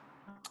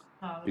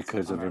 Oh, that's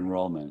Because of bummer.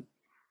 enrollment.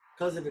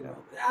 Because of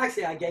enrollment.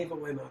 Actually, I gave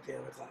away my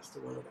piano class to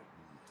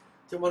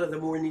one of the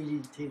more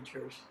needy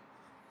teachers.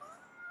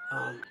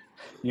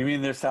 You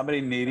mean there's somebody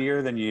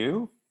needier than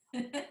you? Oh,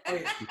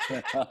 yeah.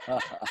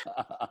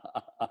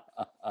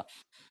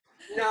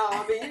 No,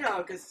 I mean,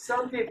 because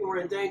some people were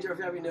in danger of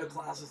having no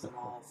classes at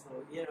all.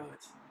 So,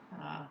 it's.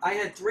 I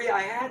had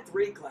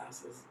three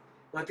classes.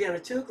 My piano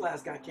 2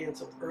 class got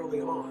canceled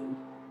early on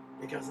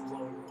because of low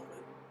enrollment.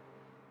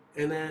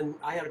 And then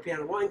I had a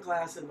piano 1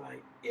 class and my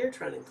ear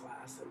training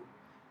class. And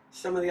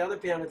some of the other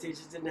piano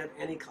teachers didn't have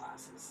any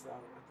classes. So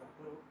I thought,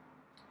 well,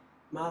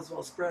 might as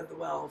well spread the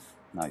wealth.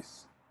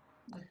 Nice.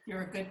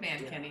 You're a good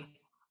man, Yeah. Kenny.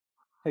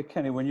 Hey,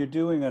 Kenny, when you're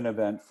doing an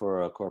event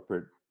for a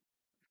corporate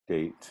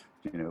date,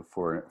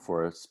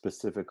 for a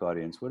specific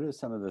audience, what are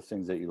some of the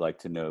things that you like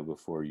to know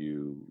before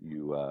you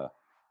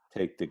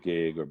take the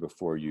gig or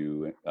before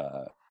you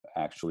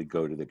actually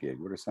go to the gig?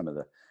 What are some of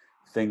the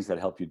things that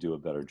help you do a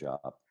better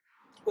job?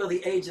 Well,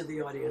 the age of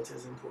the audience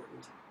is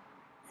important,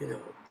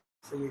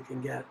 so you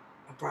can get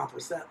a proper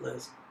set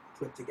list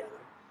put together.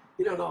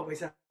 You don't always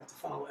have to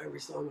follow every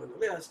song on the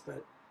list,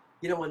 but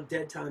you don't want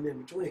dead time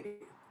in between.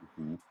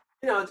 Mm-hmm.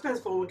 It depends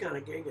upon what kind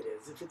of gig it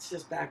is. If it's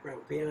just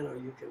background piano,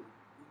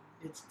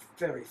 it's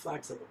very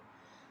flexible.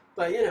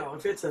 But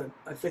if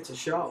it's a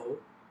show,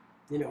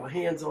 a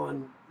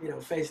hands-on,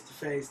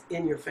 face-to-face,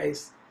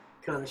 in-your-face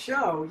kind of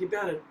show, you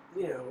better,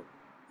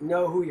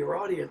 know who your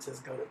audience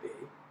is going to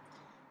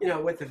be.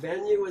 What the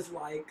venue is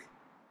like.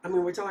 I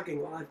mean, we're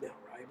talking live now,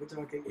 right? We're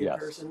talking in Yes.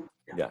 person.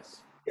 Yeah.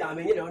 Yes. Yeah, I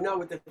mean, know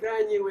what the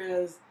venue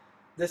is.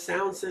 The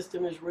sound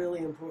system is really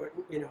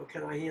important.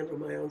 Can I handle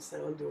my own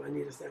sound? Do I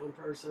need a sound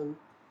person?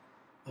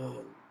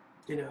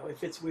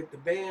 If it's with the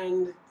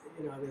band,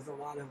 there's a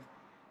lot of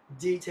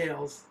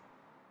details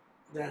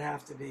that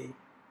have to be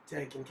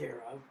taken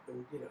care of,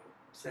 and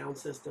sound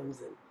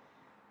systems and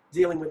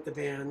dealing with the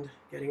band,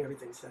 getting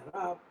everything set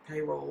up,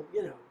 payroll,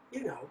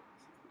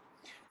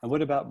 And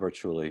what about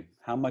virtually?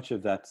 How much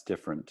of that's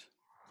different?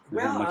 And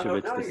Well, how much I of don't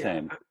it's know the yet.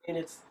 same? I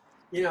mean, it's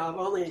I've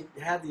only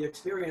had the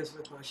experience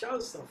with my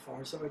shows so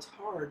far, so it's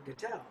hard to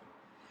tell.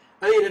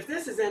 I mean, if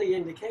this is any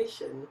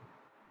indication,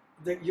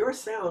 that your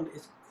sound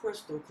is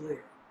crystal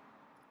clear.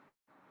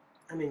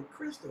 I mean,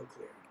 crystal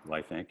clear.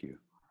 Why, thank you.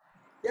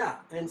 Yeah,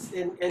 and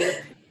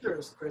the picture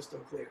is crystal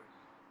clear.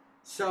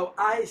 So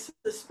I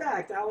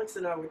suspect, Alex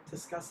and I were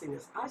discussing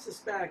this, I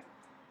suspect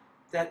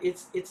that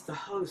it's the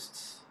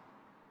hosts,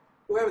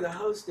 whoever the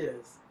host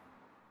is,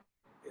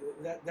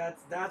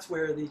 that's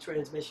where the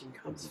transmission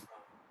comes from.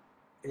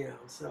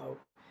 So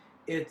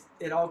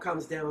it all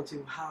comes down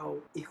to how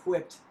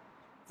equipped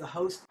the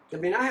host. I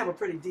mean, I have a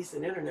pretty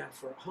decent internet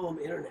for home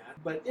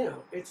internet, but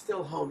it's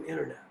still home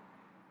internet.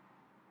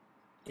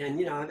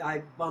 And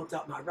I bumped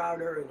up my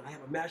router, and I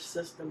have a mesh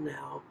system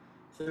now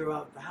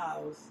throughout the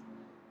house.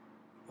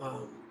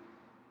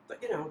 But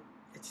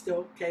it's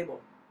still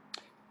cable.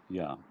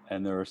 Yeah,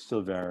 and there are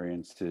still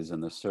variances in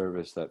the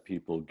service that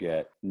people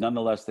get.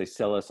 Nonetheless, they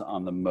sell us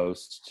on the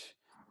most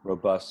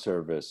robust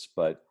service,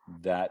 but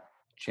that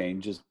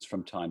changes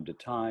from time to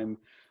time.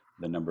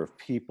 The number of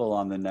people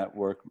on the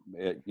network,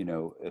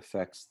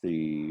 affects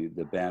the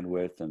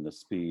bandwidth and the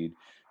speed.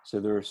 So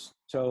there are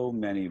so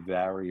many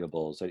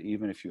variables that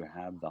even if you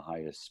have the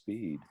highest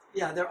speed.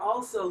 Yeah, they're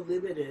also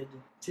limited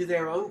to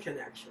their own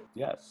connection.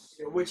 Yes.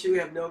 Which you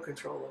have no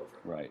control over.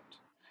 Right.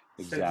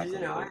 Exactly.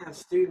 So, I have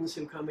students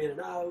who come in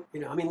and out.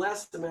 I mean,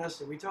 last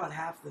semester, we taught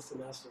half the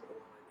semester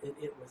online,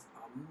 and it was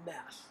a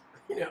mess,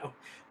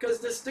 because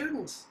the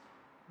students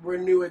were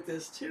new at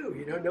this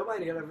too.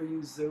 Nobody had ever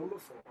used Zoom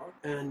before.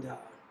 And,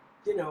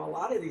 a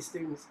lot of these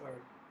students are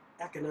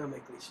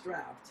economically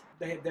strapped.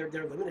 They're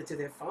limited to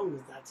their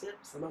phones. That's it.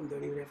 Some of them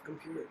don't even have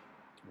computers.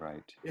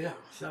 Right.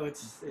 So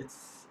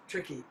it's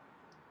tricky.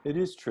 It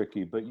is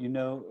tricky, but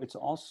it's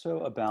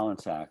also a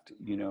balance act,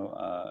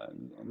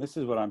 and this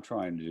is what I'm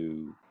trying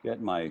to get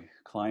my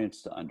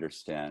clients to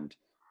understand.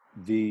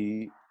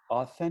 The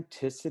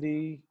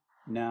authenticity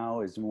now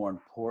is more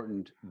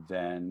important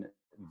than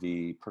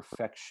the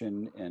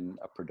perfection in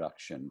a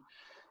production.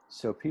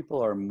 So people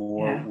are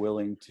more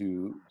willing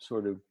to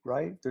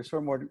they're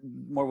sort of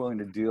more willing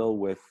to deal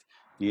with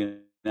the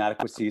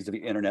inadequacies of the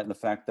internet and the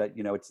fact that,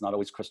 it's not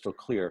always crystal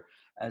clear.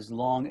 As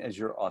long as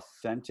you're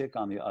authentic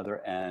on the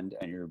other end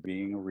and you're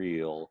being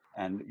real,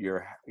 and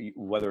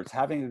whether it's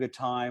having a good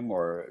time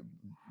or,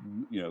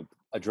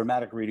 a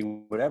dramatic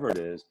reading, whatever it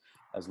is,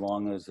 as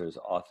long as there's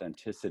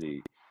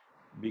authenticity,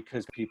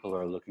 because people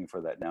are looking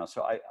for that now.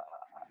 So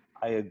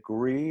I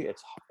agree.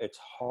 It's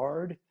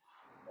hard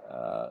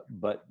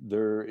but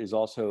there is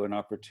also an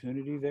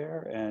opportunity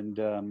there, and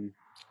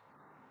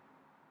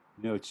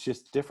it's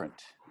just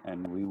different,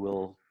 and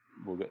we'll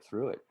get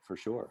through it for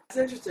sure. It's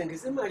interesting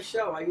because in my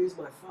show I use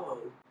my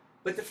phone,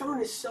 but the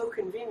phone is so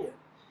convenient.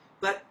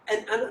 But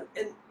and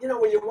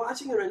when you're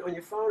watching it on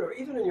your phone or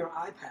even on your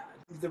iPad,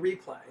 the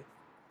replay,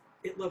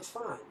 it looks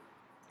fine,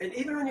 and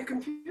even on your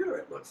computer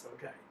it looks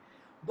okay.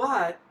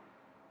 But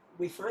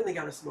we finally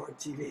got a smart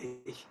TV.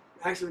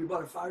 Actually, we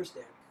bought a Fire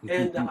Stick,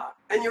 and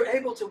you're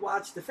able to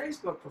watch the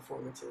Facebook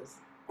performances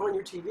on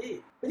your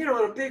TV. But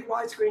on a big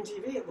widescreen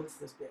TV, it looks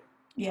this big.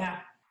 Yeah.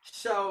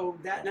 So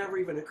that never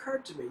even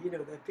occurred to me,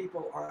 that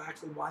people are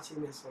actually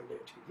watching this on their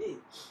TV.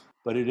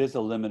 But it is a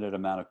limited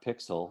amount of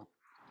pixel,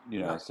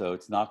 Right. so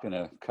it's not going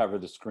to cover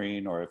the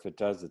screen, or if it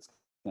does, it's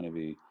going to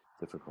be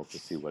difficult to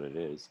see what it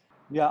is.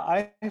 Yeah,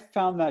 I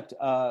found that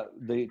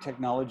the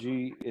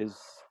technology is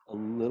a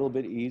little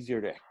bit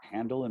easier to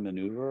handle and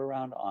maneuver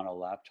around on a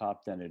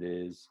laptop than it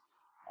is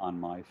on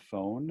my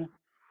phone.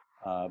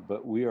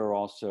 But we are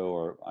also,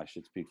 or I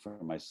should speak for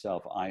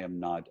myself, I am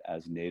not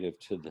as native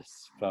to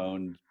this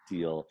phone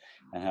deal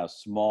and how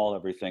small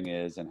everything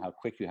is and how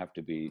quick you have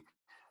to be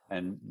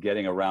and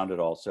getting around it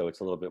also. It's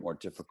a little bit more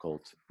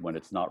difficult when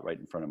it's not right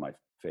in front of my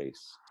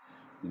face.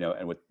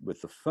 And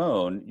with the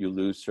phone, you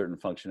lose certain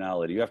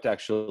functionality. You have to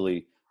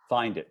actually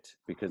find it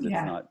because it's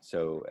not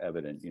so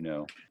evident,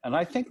 And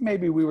I think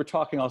maybe we were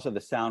talking also the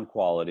sound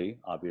quality,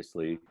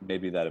 obviously,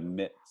 maybe that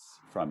emits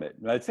from it.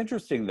 It's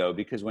interesting though,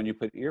 because when you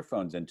put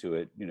earphones into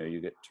it,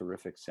 you get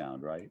terrific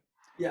sound, right?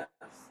 Yes.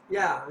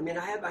 Yeah. I mean,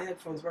 I had my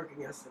headphones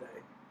working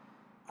yesterday.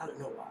 I don't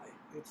know why.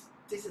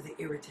 These are the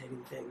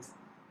irritating things.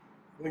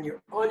 When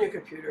you're on your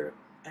computer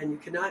and you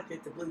cannot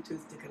get the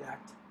Bluetooth to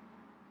connect,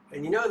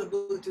 and the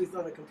Bluetooth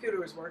on the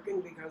computer is working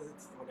because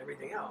it's on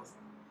everything else.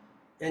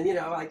 And,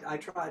 I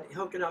tried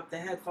hooking up the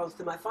headphones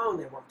to my phone.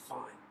 They worked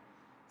fine.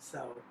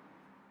 So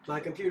my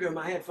computer and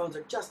my headphones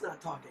are just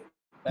not talking.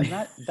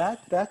 And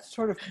that's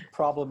sort of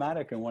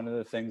problematic. And one of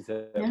the things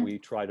that we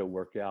try to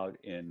work out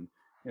in,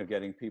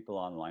 getting people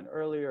online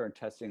earlier and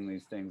testing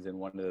these things. And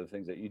one of the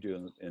things that you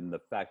do in the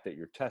fact that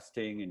you're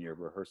testing and you're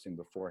rehearsing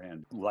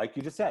beforehand, like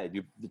you just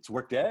said, it's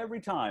worked every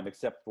time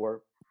except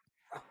for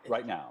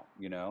right now,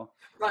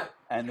 Right.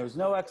 And there's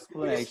no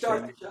explanation.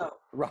 Start the show.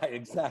 Right,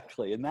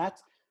 exactly. And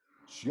that's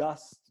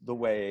just the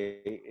way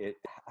it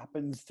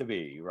happens to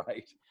be,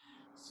 right?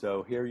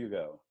 So here you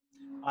go.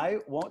 I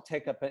won't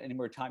take up any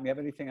more time. You have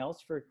anything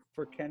else for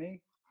Kenny?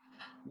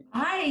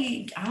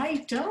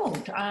 I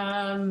don't.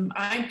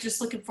 I'm just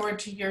looking forward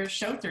to your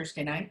show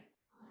Thursday night.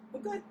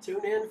 Well, good.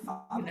 Tune in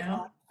 5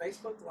 o'clock,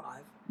 Facebook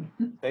Live.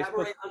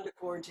 Cabaret Under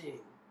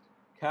Quarantine.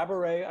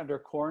 Cabaret Under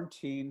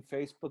Quarantine,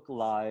 Facebook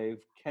Live,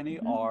 Kenny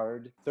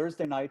Ard,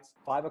 Thursday nights,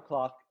 5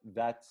 o'clock.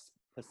 That's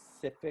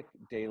Pacific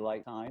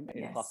Daylight Time,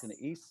 8 o'clock in the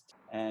East.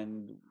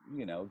 And,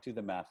 do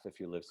the math if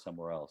you live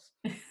somewhere else.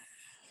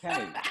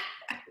 Kenny,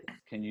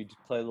 can you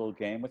play a little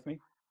game with me?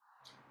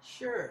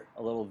 Sure.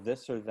 A little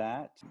this or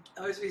that?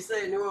 As we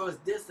say in New Orleans,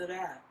 this or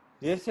that.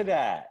 This or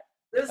that.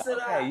 This or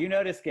that. Okay, you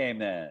know this game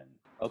then.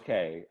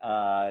 Okay,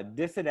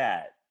 this or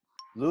that.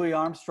 Louis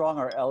Armstrong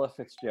or Ella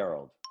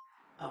Fitzgerald?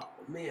 Oh,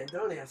 man,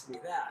 don't ask me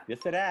that.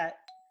 This or that.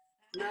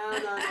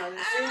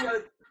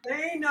 No.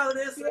 They ain't no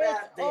this or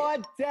that. Or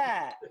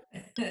that.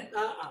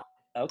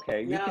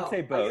 Okay, you can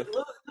say both.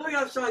 Louis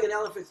Armstrong and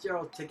Ella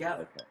Fitzgerald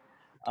together.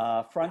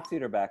 Okay. Front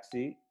seat or back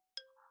seat?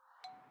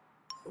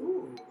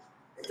 Ooh,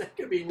 that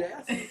could be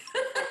nasty.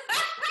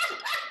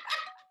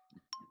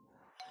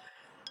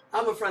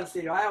 I'm a front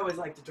seater. I always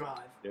like to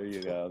drive. There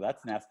you go.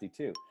 That's nasty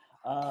too.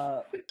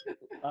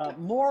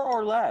 More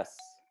or less?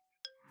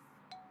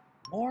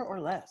 More or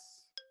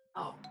less?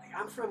 Oh,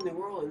 I'm from New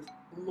Orleans.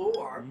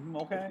 More.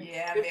 Okay.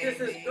 Yeah, If baby.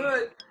 this is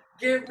good,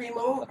 give me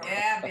more.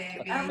 Yeah,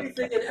 baby.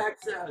 Everything in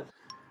excess.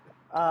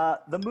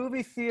 The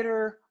movie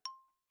theater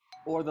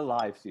or the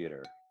live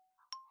theater?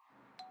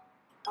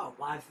 Oh,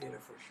 live theater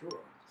for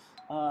sure.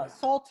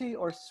 Salty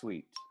or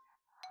sweet?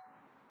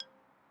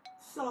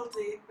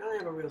 Salty. I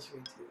have a real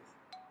sweet tooth.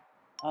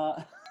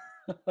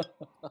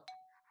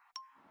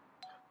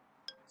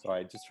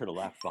 Sorry, I just heard a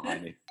laugh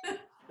behind me.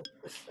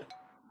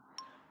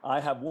 I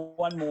have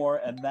one more,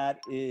 and that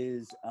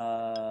is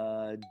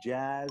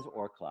jazz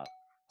or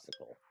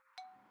classical?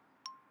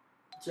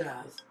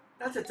 Jazz.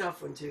 That's a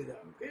tough one too,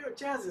 though.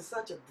 Jazz is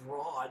such a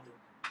broad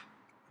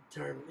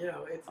term.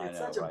 It's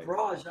such a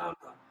broad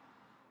genre.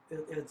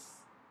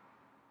 It's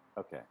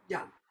okay.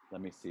 Yeah.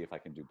 Let me see if I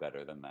can do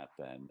better than that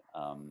then.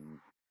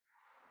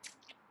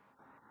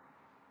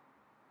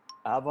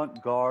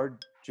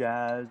 Avant-garde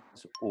jazz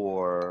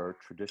or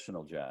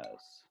traditional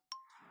jazz?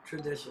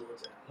 Traditional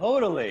jazz.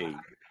 Totally.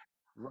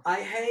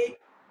 I hate,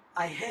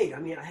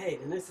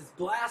 and this is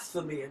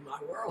blasphemy in my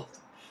world,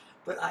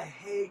 but I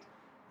hate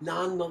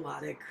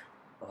non-melodic,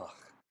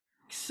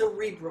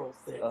 cerebral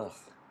things. Ugh.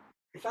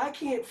 If I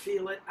can't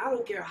feel it, I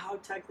don't care how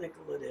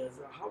technical it is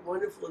or how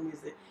wonderful the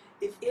music.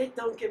 If it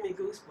don't give me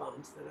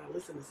goosebumps, then I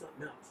listen to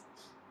something else.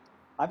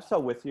 I'm so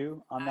with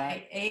you on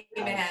that.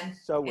 Amen. I'm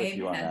so with Amen.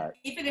 you on that.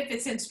 Even if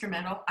it's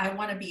instrumental, I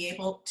want to be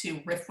able to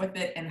riff with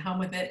it and hum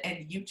with it,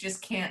 and you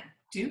just can't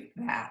do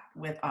that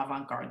with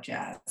avant-garde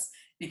jazz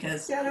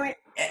because Yeah, no,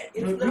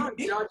 it's not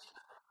judgment.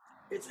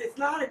 It's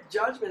not a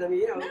judgment. I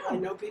mean, I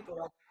know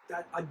people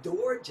that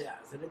adore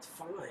jazz, and it's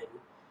fine.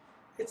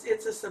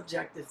 It's a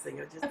subjective thing.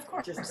 It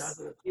just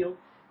doesn't appeal.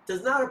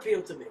 Does not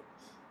appeal to me.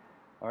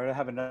 All right, I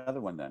have another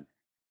one then.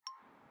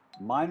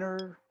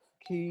 Minor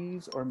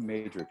keys or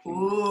major keys?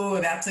 Ooh,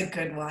 that's a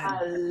good one.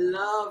 I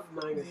love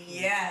minor keys.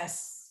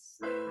 Yes.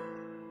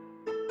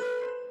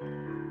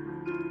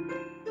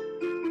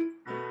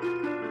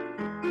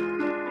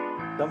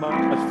 So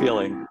much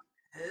feeling.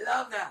 I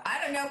love that.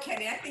 I don't know,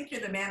 Kenny. I think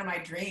you're the man of my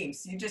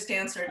dreams. You just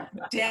answered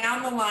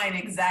down the line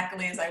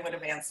exactly as I would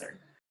have answered.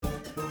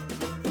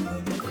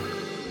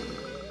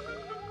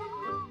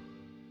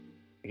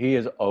 He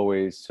is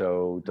always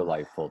so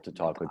delightful to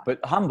talk with,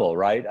 but humble,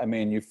 right? I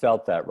mean, you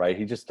felt that, right?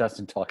 He just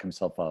doesn't talk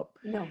himself up.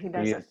 No, he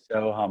doesn't. He is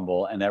so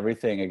humble, and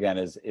everything again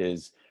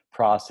is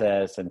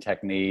process and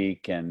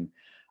technique. And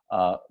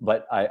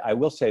but I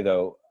will say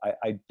though,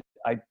 I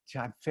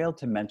failed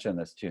to mention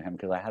this to him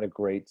because I had a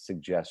great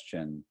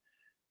suggestion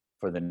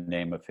for the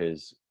name of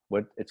his,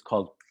 what it's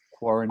called,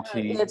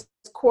 Quarantine. It's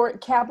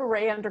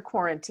Cabaret Under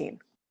Quarantine.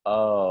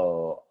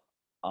 Oh,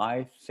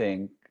 I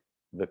think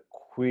the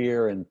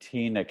Queer and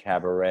Tina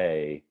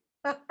Cabaret.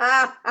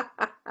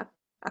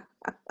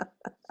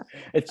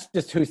 It's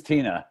just, who's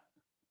Tina?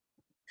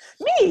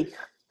 Me.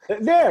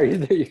 There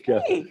you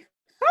go. Me.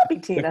 Happy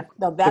Tina.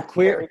 No, that's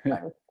queer- very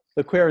funny.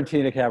 The Queer and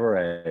Tina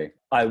Cabaret.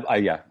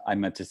 I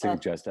meant to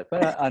suggest that,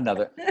 but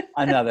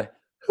another.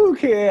 Who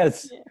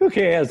cares? Who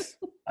cares?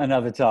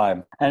 Another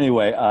time.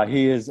 Anyway,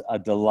 he is a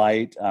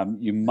delight.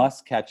 You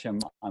must catch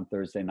him on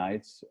Thursday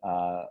nights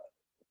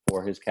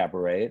for his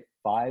cabaret at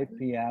 5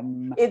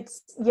 p.m.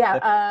 It's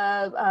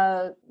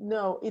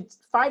no, it's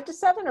 5 to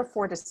 7 or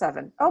 4 to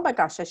 7. Oh my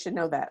gosh, I should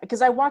know that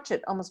because I watch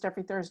it almost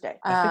every Thursday.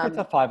 I think it's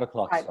a 5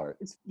 o'clock start.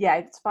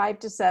 It's 5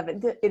 to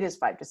 7. It is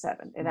 5 to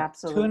 7. It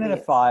absolutely Tune in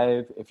at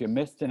 5. If you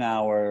missed an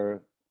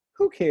hour,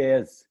 who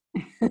cares?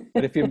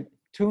 But if you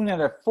tune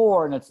in at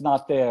 4 and it's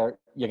not there,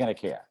 you're gonna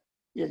care.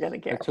 You're gonna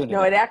care.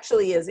 No, it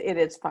actually is. It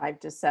is 5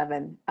 to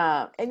 7.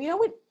 And you know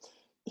what?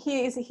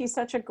 He's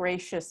such a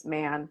gracious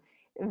man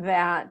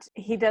that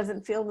he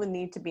doesn't feel the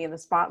need to be in the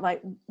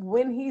spotlight.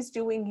 When he's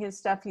doing his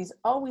stuff, he's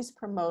always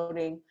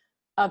promoting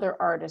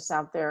other artists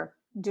out there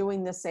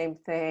doing the same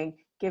thing,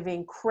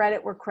 giving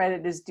credit where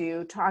credit is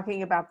due,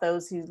 talking about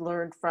those he's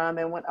learned from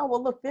and went, oh,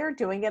 well, look, they're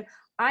doing it.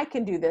 I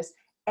can do this.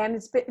 And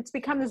it's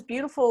become this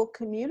beautiful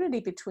community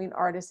between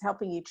artists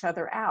helping each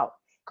other out,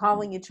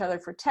 calling each other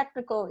for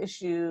technical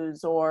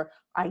issues or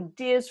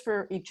ideas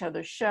for each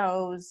other's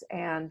shows.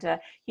 And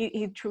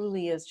he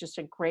truly is just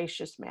a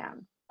gracious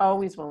man,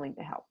 always willing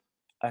to help.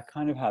 I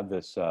kind of have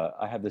this,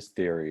 I have this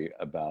theory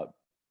about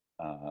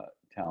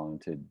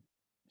talented,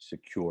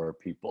 secure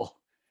people,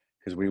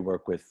 because we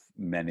work with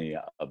many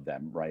of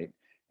them, right?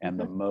 And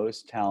the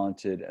most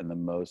talented and the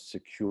most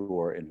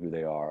secure in who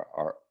they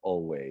are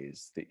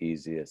always the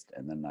easiest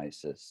and the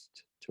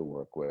nicest to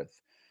work with.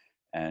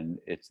 And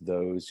it's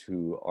those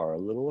who are a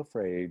little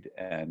afraid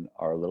and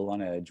are a little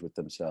on edge with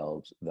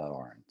themselves that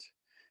aren't.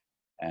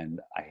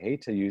 And I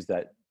hate to use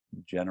that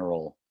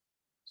general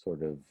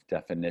sort of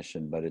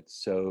definition, but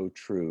it's so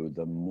true.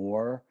 The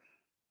more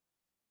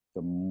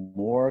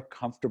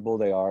comfortable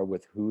they are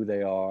with who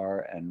they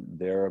are and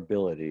their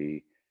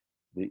ability,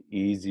 the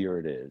easier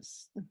it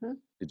is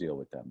to deal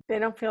with them. They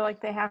don't feel like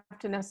they have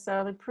to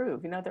necessarily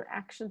prove, their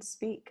actions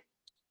speak.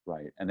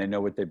 Right. And they know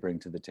what they bring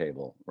to the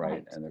table,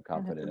 right? And they're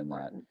confident in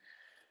that.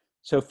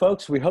 So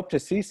folks, we hope to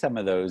see some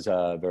of those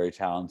very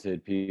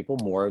talented people,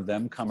 more of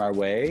them come our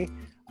way.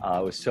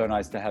 It was so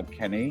nice to have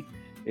Kenny.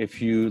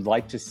 If you'd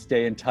like to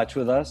stay in touch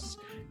with us,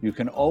 you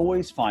can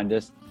always find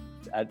us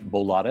at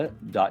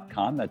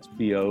bollata.com. That's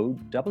BOLLOTTA,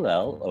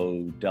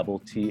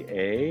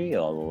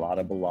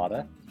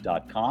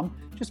 bollata.com.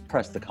 Just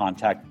press the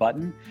contact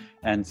button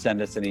and send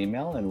us an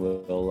email and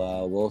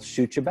we'll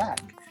shoot you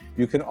back.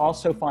 You can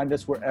also find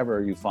us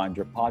wherever you find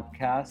your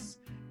podcasts.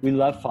 We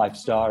love 5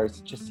 stars,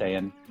 just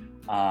saying.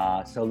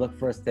 So look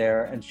for us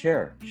there and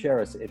share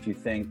us if you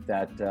think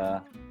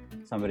that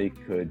somebody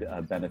could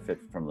benefit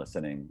from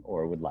listening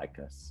or would like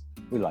us.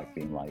 We like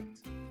being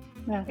liked.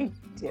 Yeah. We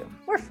do.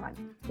 We're fun.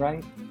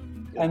 Right?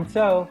 Yeah. And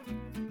so,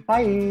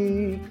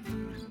 bye.